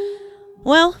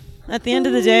 Well, at the end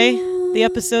of the day, the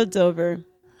episode's over.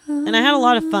 And I had a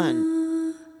lot of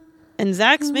fun. And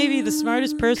Zach's maybe the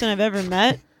smartest person I've ever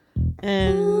met.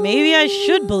 And maybe I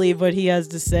should believe what he has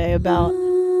to say about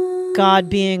God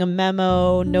being a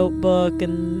memo, notebook,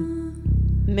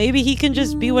 and maybe he can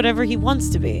just be whatever he wants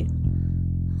to be.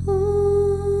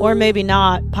 Or maybe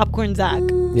not. Popcorn Zach.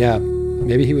 Yeah,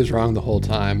 maybe he was wrong the whole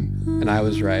time, and I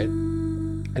was right.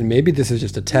 And maybe this is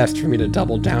just a test for me to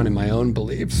double down in my own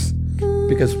beliefs.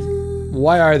 Because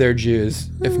why are there Jews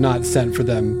if not sent for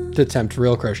them to tempt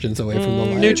real Christians away from the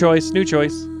light? New choice. New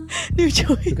choice. New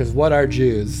choice. Because what are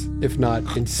Jews if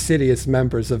not insidious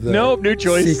members of the Nope. New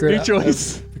choice. secret? New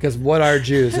choice. Because what are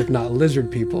Jews if not lizard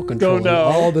people controlling know.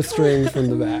 all the strings from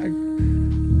the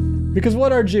bag? Because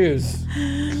what are Jews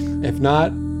if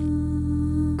not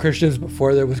Christians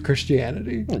before there was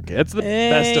Christianity? Okay, that's the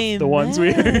best of the ones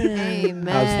we heard. Amen.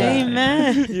 How's that?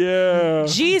 Amen. Yeah.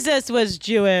 Jesus was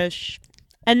Jewish.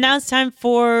 And now it's time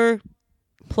for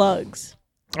plugs.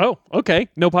 Oh, okay.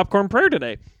 No popcorn prayer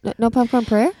today. No popcorn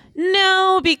prayer?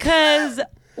 No, because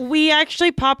we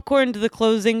actually popcorned the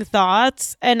closing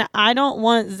thoughts, and I don't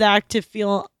want Zach to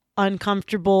feel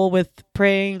uncomfortable with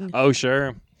praying Oh,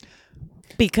 sure.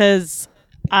 because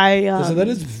I. So that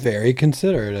is very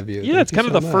considerate of you. Yeah, Thank it's you kind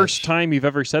of so the much. first time you've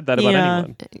ever said that about Yeah.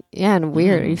 anyone. Yeah, and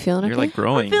weird. Are you feeling You're okay? like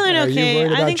growing. feeling Are okay. you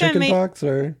worried I about think I chicken may. pox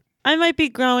or? I might be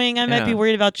growing. I might be Yeah.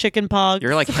 worried about chicken pox.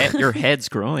 You're like your head's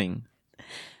growing.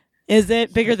 Is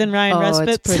it bigger than Ryan Oh,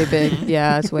 Respit's? it's pretty big.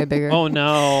 Yeah, it's way bigger. Oh,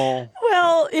 no.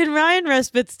 Well, in Ryan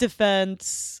Respit's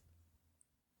defense,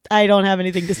 I don't have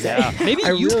anything to say. Yeah. Maybe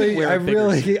you could wear a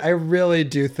bigger I really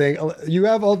do think you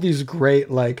have all these great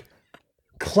like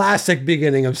classic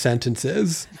beginning of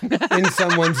sentences in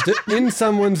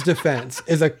someone's defense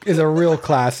is a real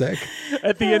classic.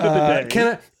 at the end of the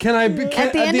day. Can I be,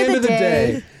 At the end of the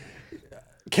day.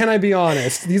 can I be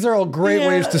honest? These are all great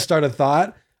ways to start a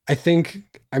thought. I think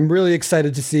I'm really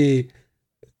excited to see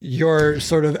your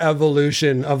sort of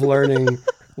evolution of learning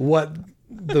what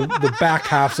the back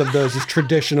halves of those is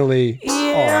traditionally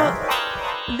are.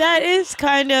 That is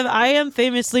kind of. I am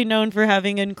famously known for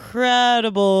having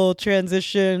incredible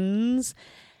transitions,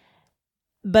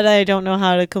 but I don't know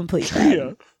how to complete that.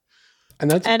 Yeah.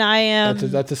 And that's I am.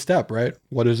 that's a step, right?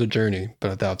 What is a journey but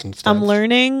 1,000 steps? I'm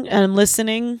learning and I'm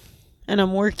listening and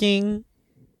I'm working.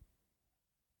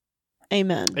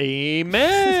 Amen.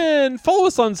 Amen. Follow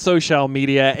us on social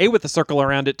media, A with a circle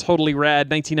around it, Totally Rad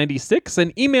 1996,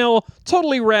 and email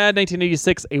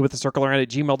totallyrad1996, A with a circle around it,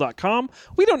 gmail.com.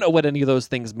 We don't know what any of those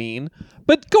things mean,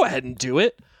 but go ahead and do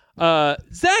it.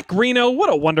 Zach Reno, what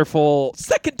a wonderful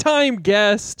second time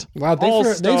guest. Wow,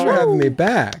 thanks for having me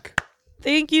back.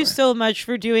 Thank you so much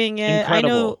for doing it.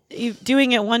 Incredible. I know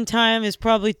doing it one time is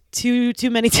probably too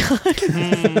many times.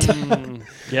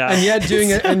 Yeah. And yet doing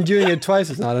it twice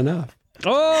is not enough.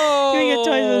 Oh, Doing it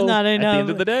twice is not At the enough. end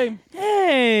of the day.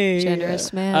 Hey,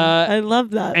 Generous man. I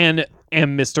love that. And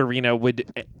Mr. Reno, would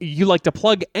you like to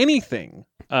plug anything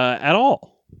at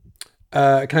all?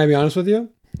 Can I be honest with you?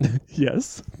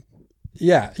 Yes.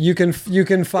 Yeah, you can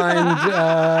find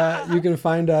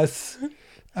us.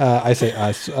 I say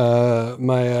us.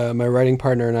 My writing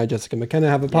partner and I, Jessica McKenna,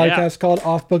 have a podcast called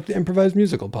Off Book, the Improvised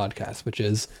Musical Podcast, which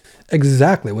is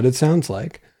exactly what it sounds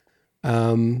like.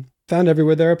 Found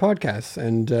everywhere there are podcasts,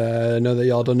 and I know that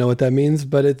y'all don't know what that means,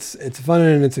 but it's fun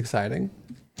and it's exciting.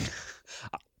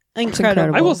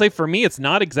 Incredible. I will say for me, it's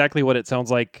not exactly what it sounds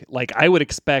like. Like I would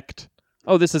expect,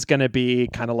 this is going to be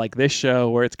kind of like this show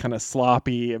where it's kind of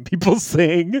sloppy and people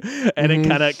sing and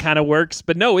it kind of works.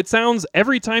 But no, it sounds,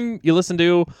 every time you listen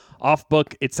to Off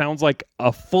Book, it sounds like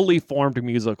a fully formed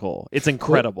musical. It's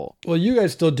incredible. Well, you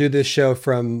guys still do this show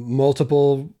from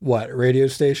multiple radio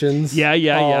stations? Yeah.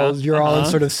 You're all in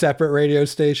sort of separate radio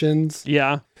stations.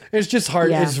 Yeah. It's just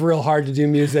hard. Yeah. It's real hard to do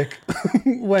music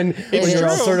when you're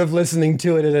all true. sort of listening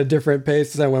to it at a different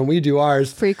pace. And when we do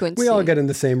ours, Frequency. we all get in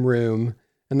the same room,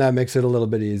 and that makes it a little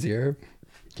bit easier.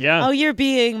 Yeah. Oh, you're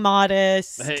being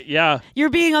modest. Hey, yeah. You're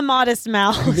being a modest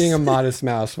mouse. Being a modest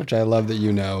mouse, which I love that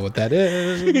you know what that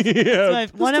is.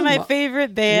 It's one of my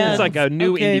favorite bands. It's like a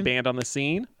new Okay. indie band on the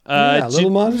scene.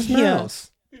 Little modest yeah.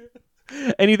 mouse.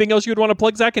 Anything else you would want to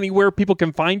plug, Zach? Anywhere people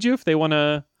can find you if they want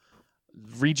to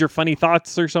read your funny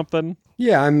thoughts or something?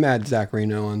 Yeah, I'm at Zach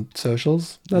Reno on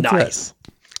socials. That's Nice.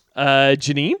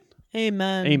 Janine?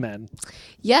 Amen. Amen.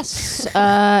 Yes.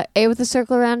 A with a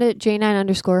circle around it,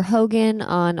 J9_Hogan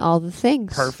on all the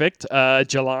things. Perfect.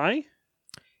 July?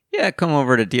 Yeah, come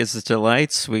over to Diaz's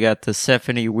Delights. We got the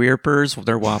Stephanie Weirpers,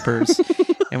 they're Whoppers.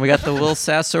 And we got the Lil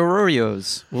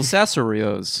Sassorios.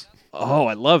 Oh,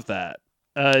 I love that.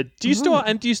 Do you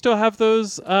still have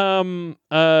those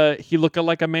he look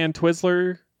like a man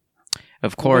Twizzler?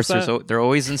 Of course, What was they're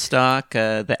always in stock.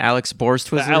 The Alex Bors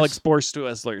Twizzlers. The Alex Borst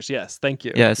Twizzlers. Yes, thank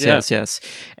you. Yes, Yeah. yes.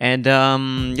 And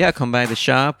come by the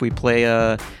shop. We play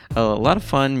a lot of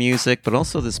fun music, but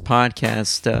also this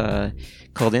podcast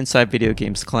called Inside Video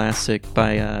Games Classic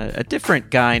by a different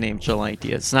guy named July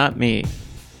Diaz. It's not me.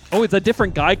 Oh, it's a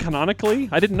different guy canonically?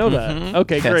 I didn't know that. Mhm.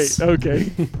 Okay, Yes. great.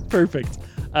 Okay, perfect.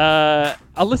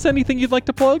 Alyssa, anything you'd like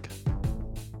to plug?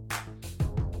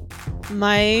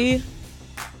 My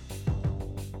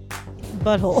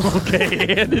butthole.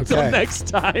 Okay, and until Okay. next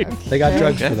time, They got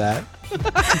drugs for that.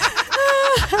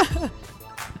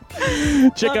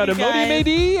 check Love out you Imodium guys.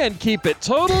 AD and keep it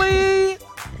totally